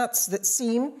formats that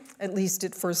seem, at least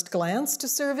at first glance, to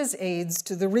serve as aids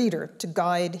to the reader, to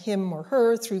guide him or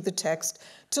her through the text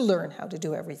to learn how to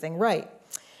do everything right.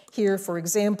 Here, for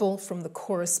example, from the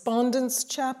correspondence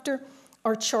chapter,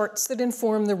 are charts that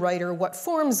inform the writer what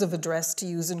forms of address to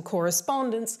use in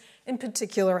correspondence, in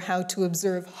particular how to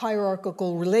observe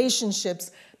hierarchical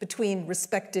relationships between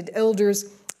respected elders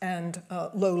and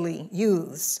lowly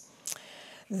youths.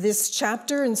 This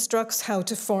chapter instructs how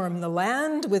to farm the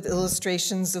land with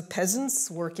illustrations of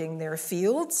peasants working their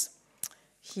fields.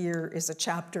 Here is a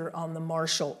chapter on the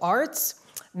martial arts.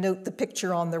 Note the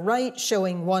picture on the right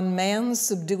showing one man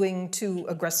subduing 2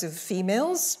 aggressive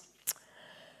females.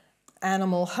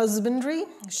 Animal husbandry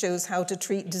shows how to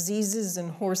treat diseases in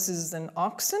horses and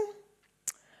oxen.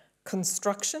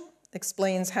 Construction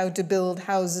explains how to build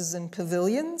houses and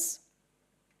pavilions.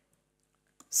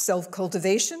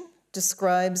 Self-cultivation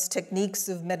describes techniques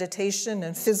of meditation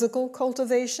and physical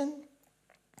cultivation.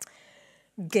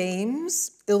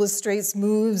 Games illustrates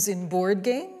moves in board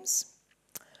games.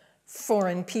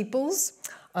 Foreign peoples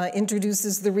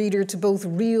introduces the reader to both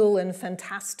real and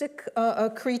fantastic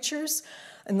creatures.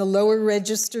 In the lower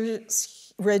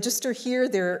register here,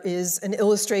 there is an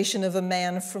illustration of a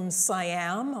man from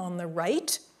Siam on the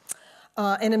right,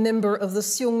 and a member of the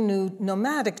Xiongnu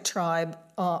nomadic tribe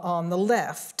on the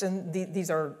left. And these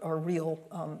are real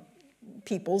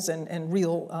peoples and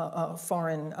real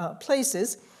foreign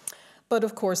places. But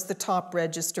of course, the top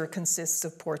register consists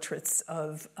of portraits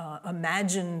of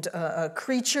imagined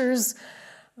creatures.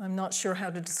 I'm not sure how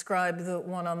to describe the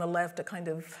one on the left, a kind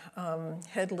of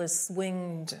headless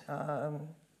winged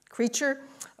creature,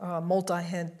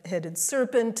 multi-headed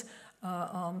serpent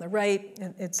on the right,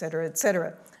 et cetera, et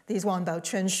cetera. These Wanbao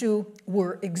Quanshu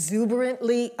were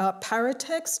exuberantly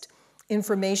paratext.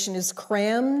 Information is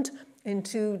crammed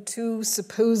into two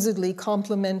supposedly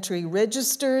complementary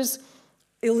registers.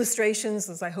 Illustrations,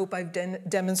 as I hope I've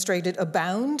demonstrated,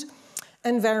 abound,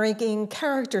 and varying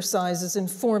character sizes and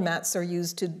formats are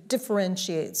used to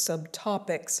differentiate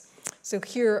subtopics. So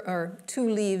here are two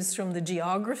leaves from the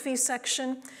geography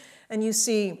section, and you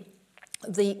see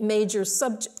the major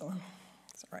subject.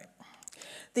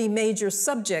 The major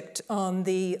subject on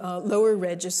the lower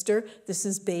register. This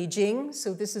is Beijing,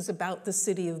 so this is about the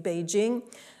city of Beijing.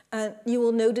 And you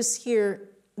will notice here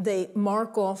they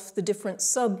mark off the different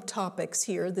subtopics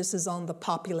here. This is on the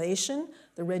population,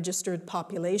 the registered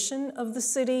population of the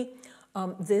city.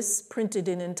 This, printed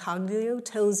in intaglio,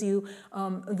 tells you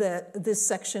that this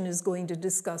section is going to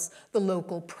discuss the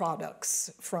local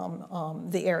products from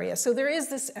the area. So there is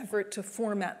this effort to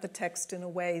format the text in a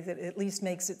way that at least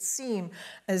makes it seem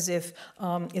as if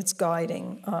it's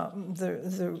guiding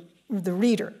the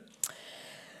reader.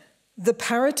 The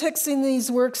paratexts in these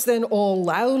works then all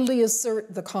loudly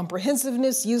assert the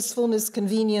comprehensiveness, usefulness,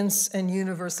 convenience, and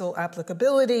universal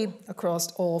applicability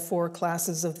across all four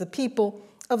classes of the people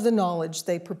of the knowledge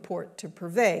they purport to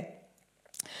purvey.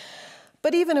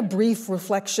 But even a brief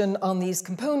reflection on these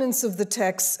components of the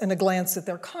text and a glance at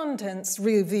their contents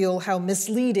reveal how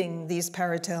misleading these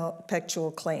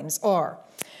paratextual claims are.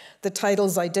 The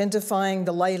titles identifying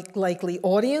the likely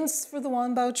audience for the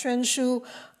Wanbao Quanshu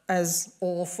as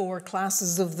all four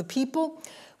classes of the people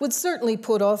would certainly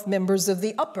put off members of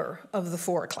the upper of the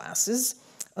four classes.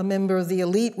 A member of the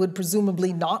elite would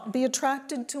presumably not be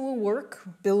attracted to a work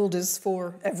billed as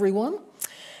for everyone,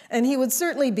 and he would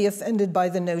certainly be offended by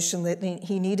the notion that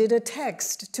he needed a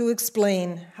text to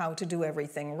explain how to do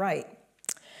everything right.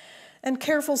 And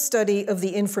careful study of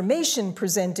the information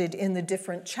presented in the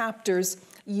different chapters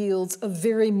yields a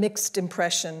very mixed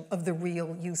impression of the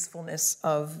real usefulness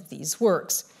of these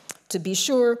works. To be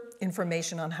sure,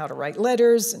 information on how to write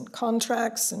letters and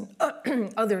contracts and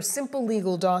other simple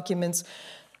legal documents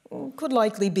could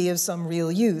likely be of some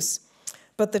real use.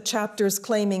 But the chapters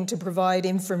claiming to provide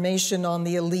information on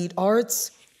the elite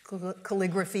arts,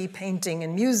 calligraphy, painting,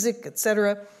 and music,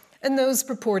 etc., and those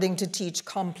purporting to teach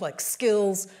complex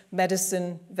skills,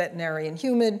 medicine, veterinary and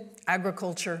human,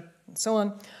 agriculture, and so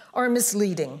on, are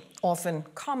misleading, often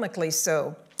comically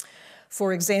so.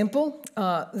 For example,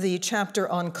 the chapter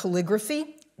on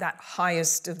calligraphy, that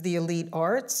highest of the elite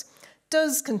arts,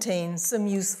 does contain some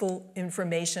useful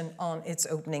information on its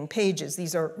opening pages.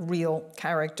 These are real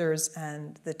characters,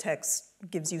 and the text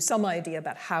gives you some idea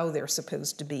about how they're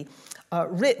supposed to be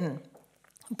written.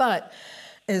 But,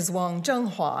 as Wang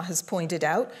Zhenghua has pointed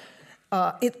out,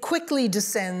 it quickly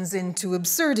descends into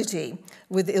absurdity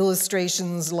with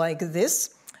illustrations like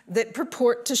this that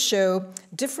purport to show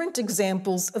different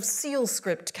examples of seal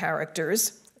script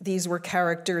characters. These were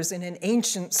characters in an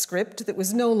ancient script that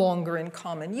was no longer in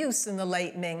common use in the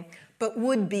Late-Ming, but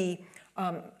would be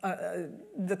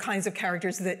the kinds of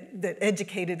characters that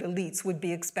educated elites would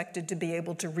be expected to be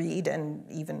able to read and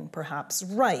even perhaps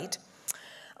write.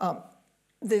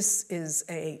 This is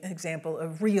an example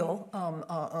of real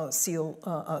seal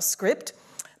script.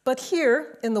 But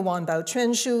here, in the Wanbao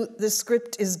Quanshu, the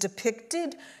script is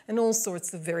depicted in all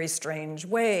sorts of very strange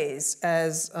ways,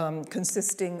 as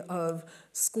consisting of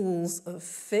schools of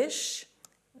fish,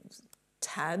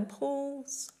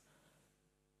 tadpoles,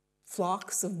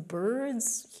 flocks of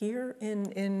birds here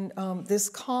in this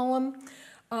column,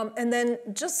 and then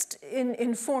just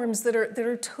in forms that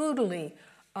are totally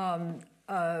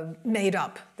made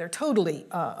up. They're totally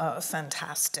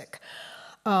fantastic.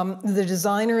 The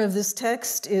designer of this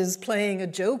text is playing a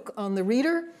joke on the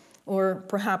reader, or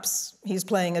perhaps he's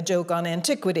playing a joke on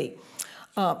antiquity.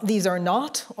 These are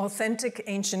not authentic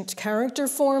ancient character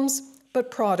forms,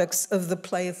 but products of the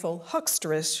playful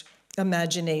hucksterish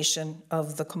imagination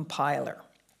of the compiler.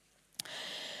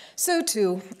 So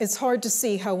too, it's hard to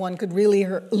see how one could really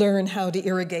learn how to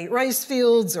irrigate rice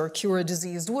fields or cure a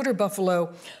diseased water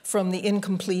buffalo from the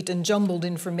incomplete and jumbled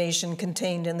information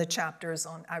contained in the chapters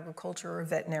on agriculture or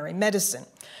veterinary medicine.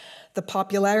 The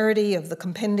popularity of the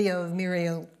compendia of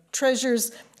myriad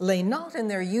treasures lay not in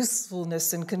their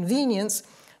usefulness and convenience,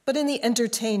 but in the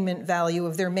entertainment value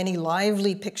of their many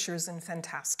lively pictures and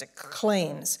fantastic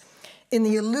claims, in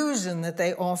the illusion that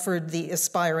they offered the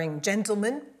aspiring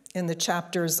gentleman in the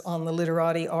chapters on the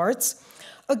literati arts,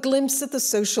 a glimpse at the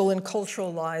social and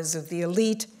cultural lives of the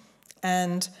elite,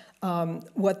 and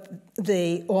what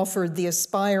they offered the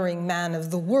aspiring man of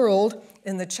the world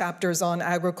in the chapters on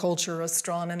agriculture,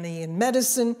 astronomy, and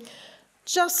medicine,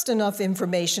 just enough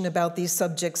information about these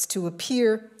subjects to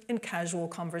appear in casual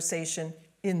conversation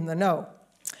in the know.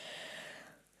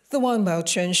 The Wanbao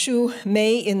Quanshu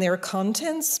may, in their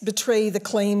contents, betray the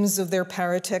claims of their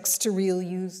paratexts to real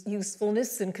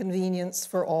usefulness and convenience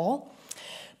for all,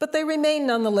 but they remain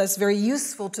nonetheless very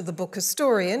useful to the book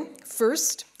historian,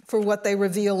 first, for what they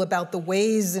reveal about the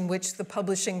ways in which the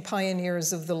publishing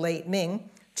pioneers of the Late-Ming,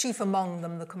 chief among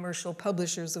them the commercial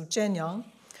publishers of Zhenyang,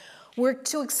 worked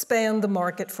to expand the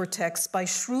market for texts by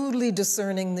shrewdly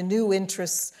discerning the new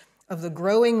interests of the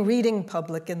growing reading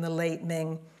public in the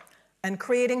Late-Ming, and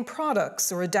creating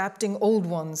products or adapting old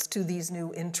ones to these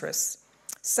new interests.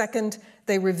 Second,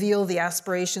 they reveal the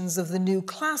aspirations of the new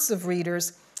class of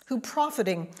readers who,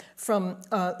 profiting from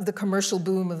the commercial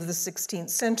boom of the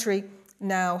 16th century,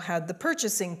 now had the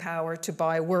purchasing power to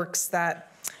buy works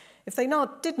that, if they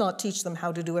did not teach them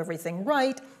how to do everything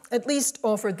right, at least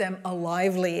offered them a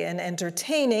lively and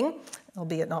entertaining,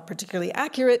 albeit not particularly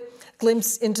accurate,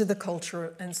 glimpse into the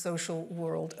culture and social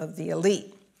world of the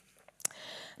elite.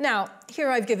 Now,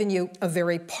 here I've given you a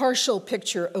very partial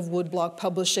picture of woodblock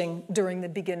publishing during the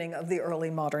beginning of the early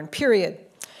modern period.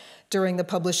 During the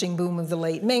publishing boom of the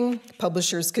Late-Ming,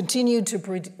 publishers continued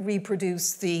to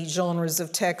reproduce the genres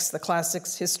of texts, the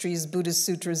classics, histories, Buddhist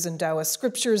sutras, and Taoist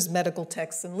scriptures, medical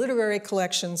texts, and literary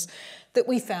collections that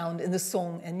we found in the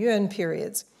Song and Yuan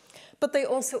periods. But they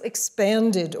also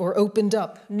expanded or opened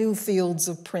up new fields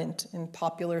of print in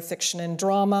popular fiction and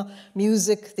drama,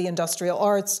 music, the industrial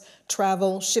arts,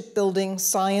 travel, shipbuilding,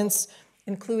 science,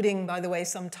 including, by the way,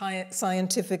 some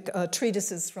scientific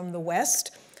treatises from the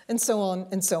West, and so on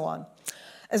and so on.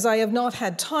 As I have not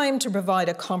had time to provide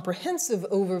a comprehensive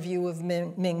overview of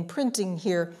Ming printing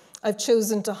here, I've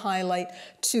chosen to highlight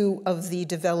two of the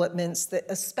developments that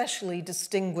especially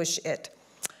distinguish it.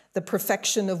 The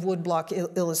perfection of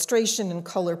woodblock illustration and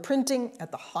color printing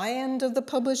at the high end of the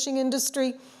publishing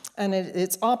industry, and at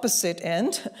its opposite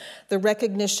end, the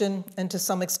recognition and to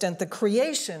some extent the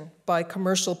creation by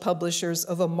commercial publishers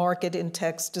of a market in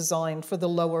text designed for the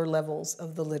lower levels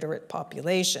of the literate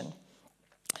population.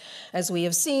 As we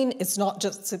have seen, it's not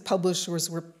just that publishers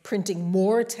were printing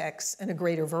more texts and a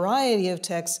greater variety of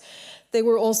texts, they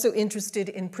were also interested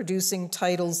in producing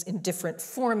titles in different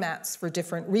formats for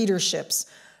different readerships,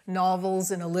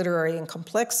 novels in a literary and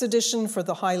complex edition for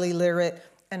the highly literate,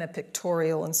 and a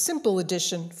pictorial and simple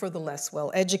edition for the less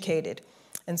well-educated.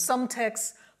 And some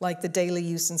texts, like the daily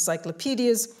use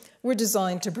encyclopedias, were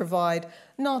designed to provide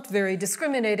not very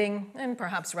discriminating and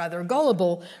perhaps rather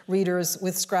gullible readers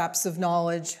with scraps of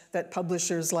knowledge that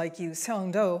publishers like Yu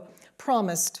Xiangdou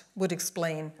promised would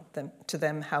explain to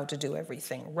them how to do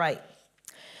everything right.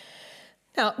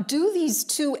 Now, do these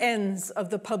two ends of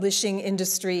the publishing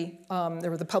industry,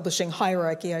 or the publishing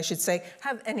hierarchy, I should say,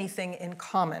 have anything in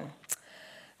common?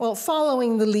 Well,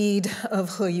 following the lead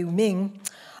of He Yu-ming,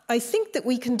 I think that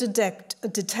we can detect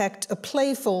a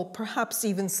playful, perhaps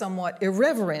even somewhat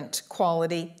irreverent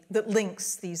quality that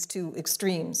links these two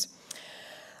extremes.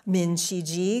 Min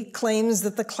Qiji claims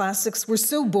that the classics were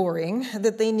so boring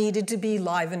that they needed to be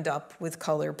livened up with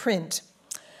color print.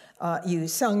 Yu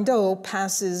Xiangdou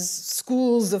passes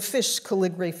schools of fish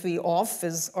calligraphy off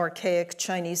as archaic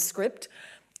Chinese script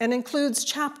and includes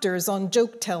chapters on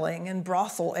joke-telling and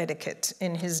brothel etiquette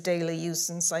in his daily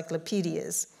use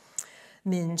encyclopedias.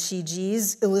 Min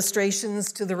Qiji's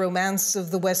illustrations to the romance of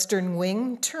the Western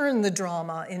Wing turn the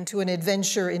drama into an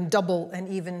adventure in double and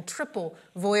even triple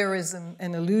voyeurism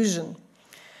and illusion.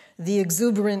 The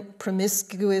exuberant,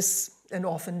 promiscuous, and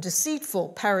often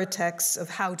deceitful paratexts of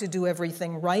How to Do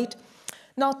Everything Right,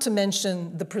 not to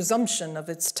mention the presumption of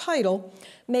its title,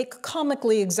 make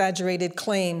comically exaggerated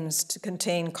claims to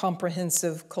contain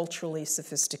comprehensive, culturally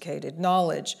sophisticated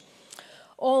knowledge.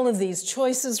 All of these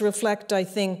choices reflect, I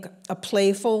think, a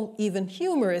playful, even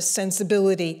humorous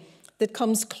sensibility that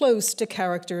comes close to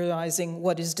characterizing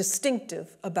what is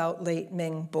distinctive about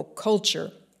Late-Ming book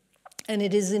culture. And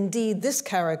it is indeed this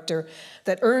character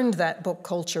that earned that book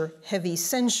culture heavy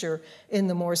censure in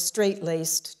the more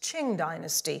straight-laced Qing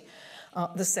dynasty,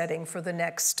 the setting for the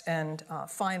next and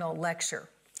final lecture.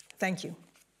 Thank you.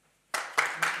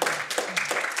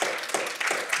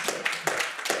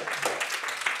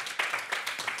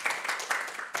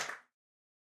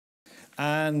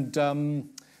 And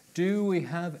do we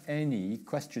have any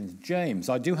questions? James,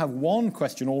 I do have one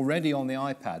question already on the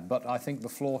iPad, but I think the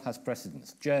floor has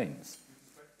precedence. James.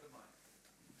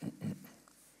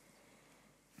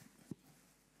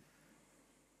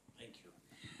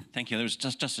 Thank you. That was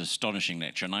just an astonishing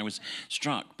lecture, and I was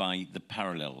struck by the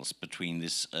parallels between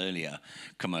this earlier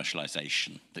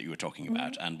commercialization that you were talking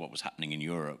about and what was happening in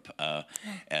Europe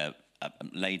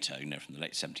later, from the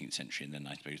late 17th century, and then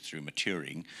I suppose through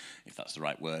maturing, if that's the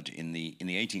right word, in the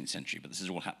 18th century. But this is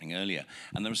all happening earlier,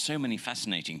 and there were so many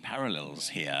fascinating parallels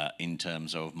here in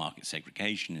terms of market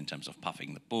segregation, in terms of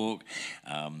puffing the book.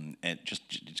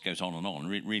 It goes on and on,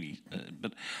 really.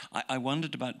 But I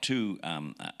wondered about two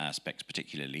aspects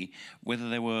particularly, whether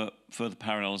there were further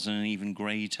parallels and an even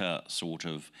greater sort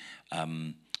of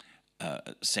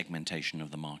segmentation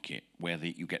of the market, where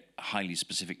you get highly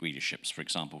specific readerships, for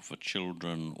example, for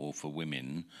children or for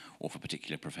women or for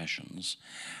particular professions.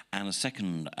 And a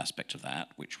second aspect of that,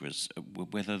 which was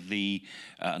whether the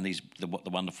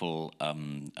wonderful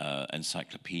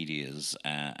encyclopedias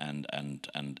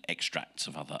and extracts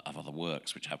of other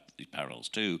works, which have these parallels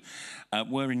too,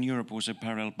 were in Europe also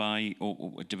paralleled by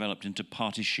or developed into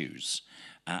part issues.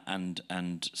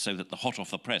 And so that the hot off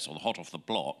the press or the hot off the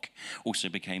block also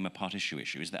became a part issue.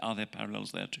 Are there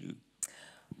parallels there too?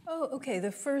 Oh, okay.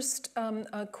 The first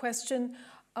question,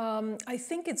 I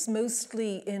think it's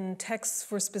mostly in texts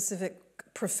for specific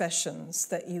professions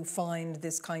that you find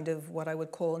this kind of what I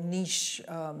would call niche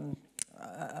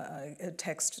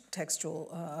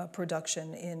textual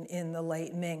production in the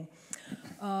Late-Ming.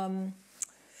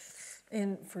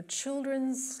 And for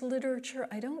children's literature,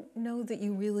 I don't know that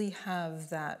you really have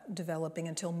that developing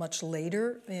until much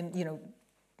later. And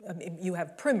you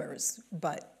have primers,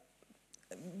 but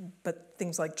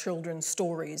things like children's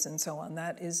stories and so on,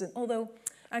 that isn't. Although,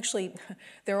 actually,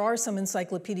 there are some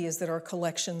encyclopedias that are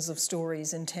collections of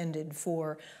stories intended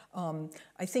for,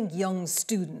 I think, young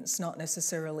students, not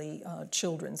necessarily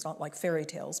children's, not like fairy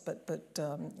tales, but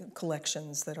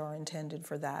collections that are intended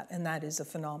for that. And that is a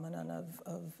phenomenon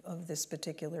of this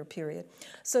particular period.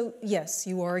 So yes,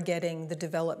 you are getting the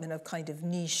development of kind of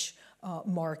niche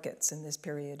markets in this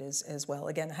period as well.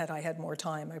 Again, had I had more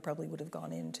time, I probably would have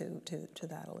gone into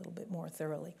that a little bit more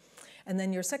thoroughly. And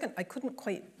then your second, I couldn't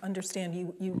quite understand,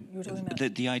 you were talking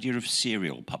about... The idea of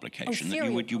serial publication,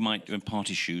 that you might part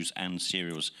issues and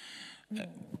serials.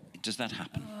 Does that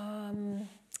happen?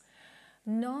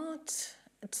 Not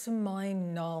to my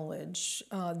knowledge.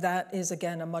 That is,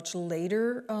 again, a much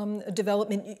later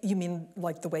development. You mean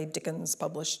like the way Dickens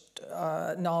published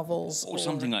novels? Or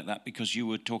something like that, because you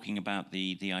were talking about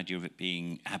the idea of it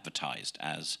being advertised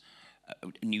as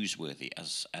newsworthy,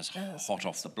 as hot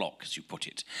off the block, as you put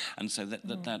it. And so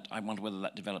that I wonder whether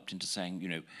that developed into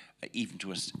saying, even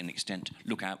to an extent,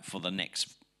 look out for the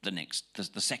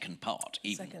second part,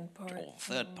 even, or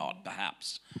third part,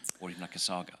 perhaps, or even like a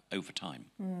saga over time.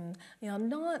 Yeah,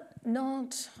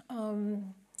 not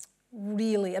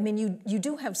really. I mean, you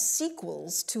do have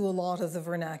sequels to a lot of the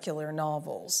vernacular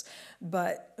novels,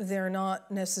 but they're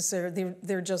not necessarily.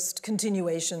 They're just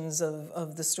continuations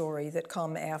of the story that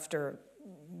come after,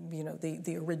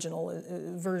 the original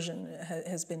version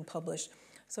has been published.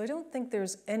 So I don't think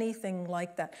there's anything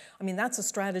like that. I mean, that's a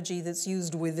strategy that's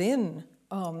used within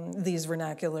these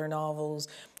vernacular novels.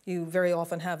 You very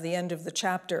often have the end of the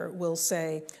chapter will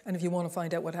say, and if you want to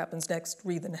find out what happens next,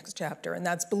 read the next chapter. And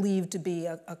that's believed to be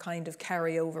a kind of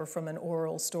carryover from an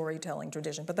oral storytelling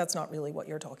tradition, but that's not really what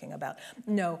you're talking about.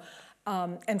 No.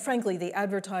 And frankly, the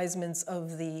advertisements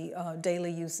of the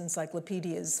daily use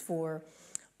encyclopedias for,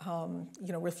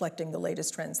 reflecting the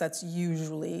latest trends, that's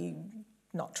usually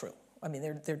not true. I mean,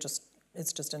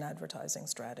 it's just an advertising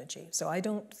strategy. So I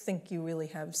don't think you really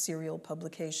have serial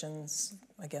publications,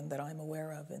 again, that I'm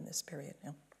aware of in this period.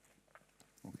 Yeah.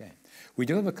 Okay. We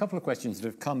do have a couple of questions that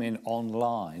have come in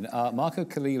online. Marco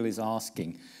Khalil is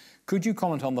asking, could you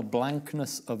comment on the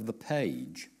blankness of the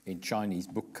page in Chinese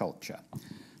book culture?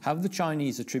 Have the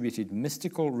Chinese attributed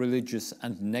mystical, religious,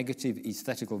 and negative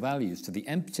aesthetical values to the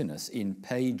emptiness in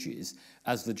pages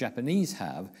as the Japanese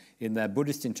have in their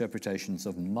Buddhist interpretations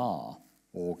of ma,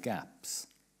 or gaps?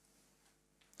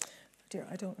 Dear,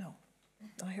 I don't know.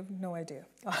 I have no idea.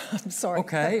 I'm sorry.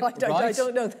 Okay, I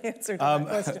don't know the answer to that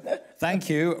question. Thank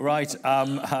you. Right.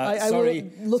 I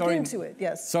sorry. will look sorry, into it.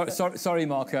 Yes. Sorry,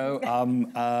 Marco.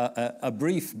 A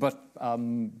brief but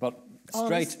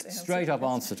straight up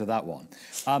answer to that one.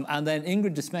 And then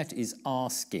Ingrid de Smet is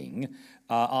asking,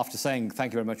 after saying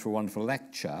thank you very much for a wonderful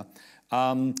lecture,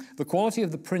 the quality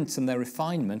of the prints and their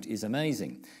refinement is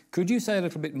amazing. Could you say a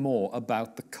little bit more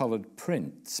about the coloured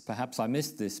prints? Perhaps I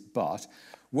missed this, but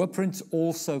were prints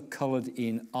also coloured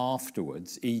in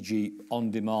afterwards, e.g.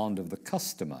 on demand of the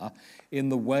customer, in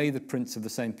the way that prints of the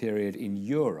same period in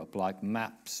Europe, like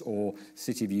maps or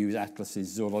city views, atlases,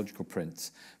 zoological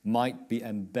prints, might be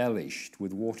embellished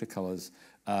with watercolours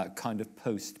kind of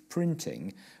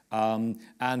post-printing?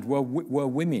 And were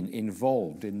women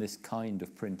involved in this kind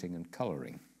of printing and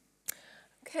colouring?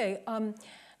 Okay.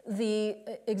 The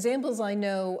examples I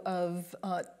know of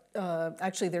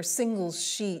actually they're single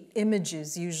sheet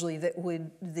images usually that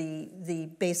would the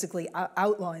basically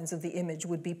outlines of the image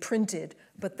would be printed,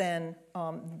 but then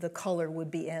the color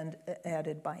would be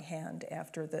added by hand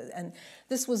after and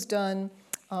this was done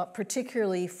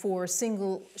particularly for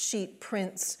single sheet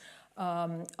prints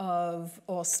of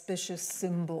auspicious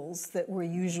symbols that were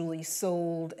usually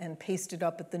sold and pasted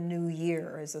up at the new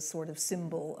year as a sort of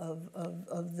symbol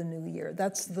of the new year.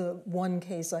 That's the one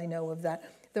case I know of that.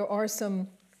 There are some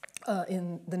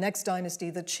in the next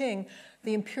dynasty, the Qing,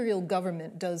 the imperial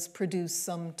government does produce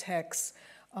some texts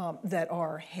that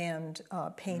are hand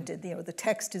painted. You know, the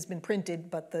text has been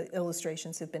printed, but the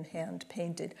illustrations have been hand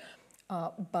painted.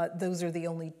 But those are the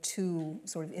only two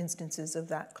sort of instances of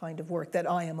that kind of work that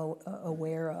I am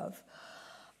aware of.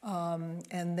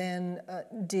 And then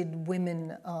did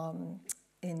women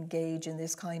engage in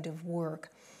this kind of work?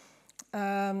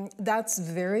 That's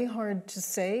very hard to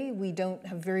say. We don't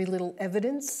have very little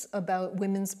evidence about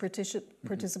women's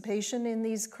participation in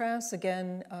these crafts.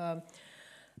 Again,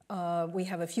 we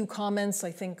have a few comments.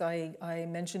 I think I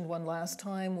mentioned one last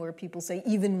time where people say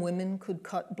even women could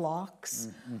cut blocks.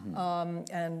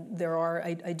 And there are,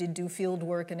 I did do field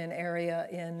work in an area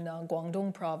in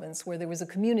Guangdong province where there was a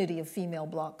community of female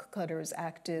block cutters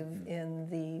active in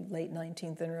the late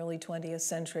 19th and early 20th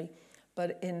century.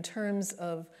 But in terms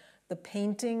of the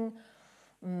painting,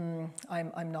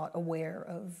 I'm not aware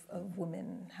of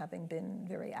women having been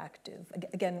very active.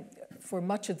 Again, for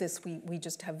much of this, we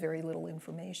just have very little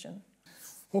information.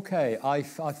 Okay, I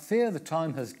fear the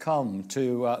time has come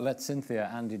to let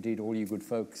Cynthia and indeed all you good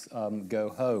folks go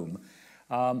home.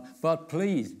 But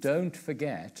please don't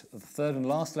forget, the third and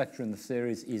last lecture in the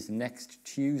series is next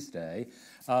Tuesday.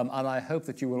 And I hope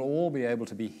that you will all be able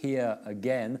to be here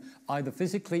again, either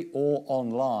physically or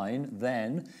online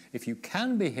then. If you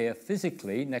can be here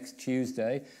physically next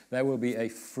Tuesday, there will be a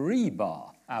free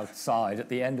bar outside at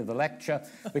the end of the lecture,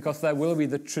 because there will be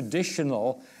the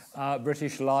traditional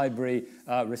British Library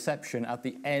reception at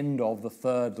the end of the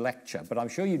third lecture. But I'm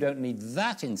sure you don't need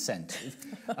that incentive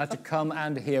to come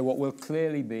and hear what will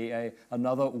clearly be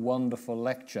another wonderful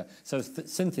lecture. So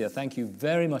Cynthia, thank you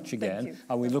very much again. Thank you.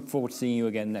 And we look forward to seeing you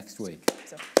again next week.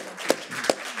 So.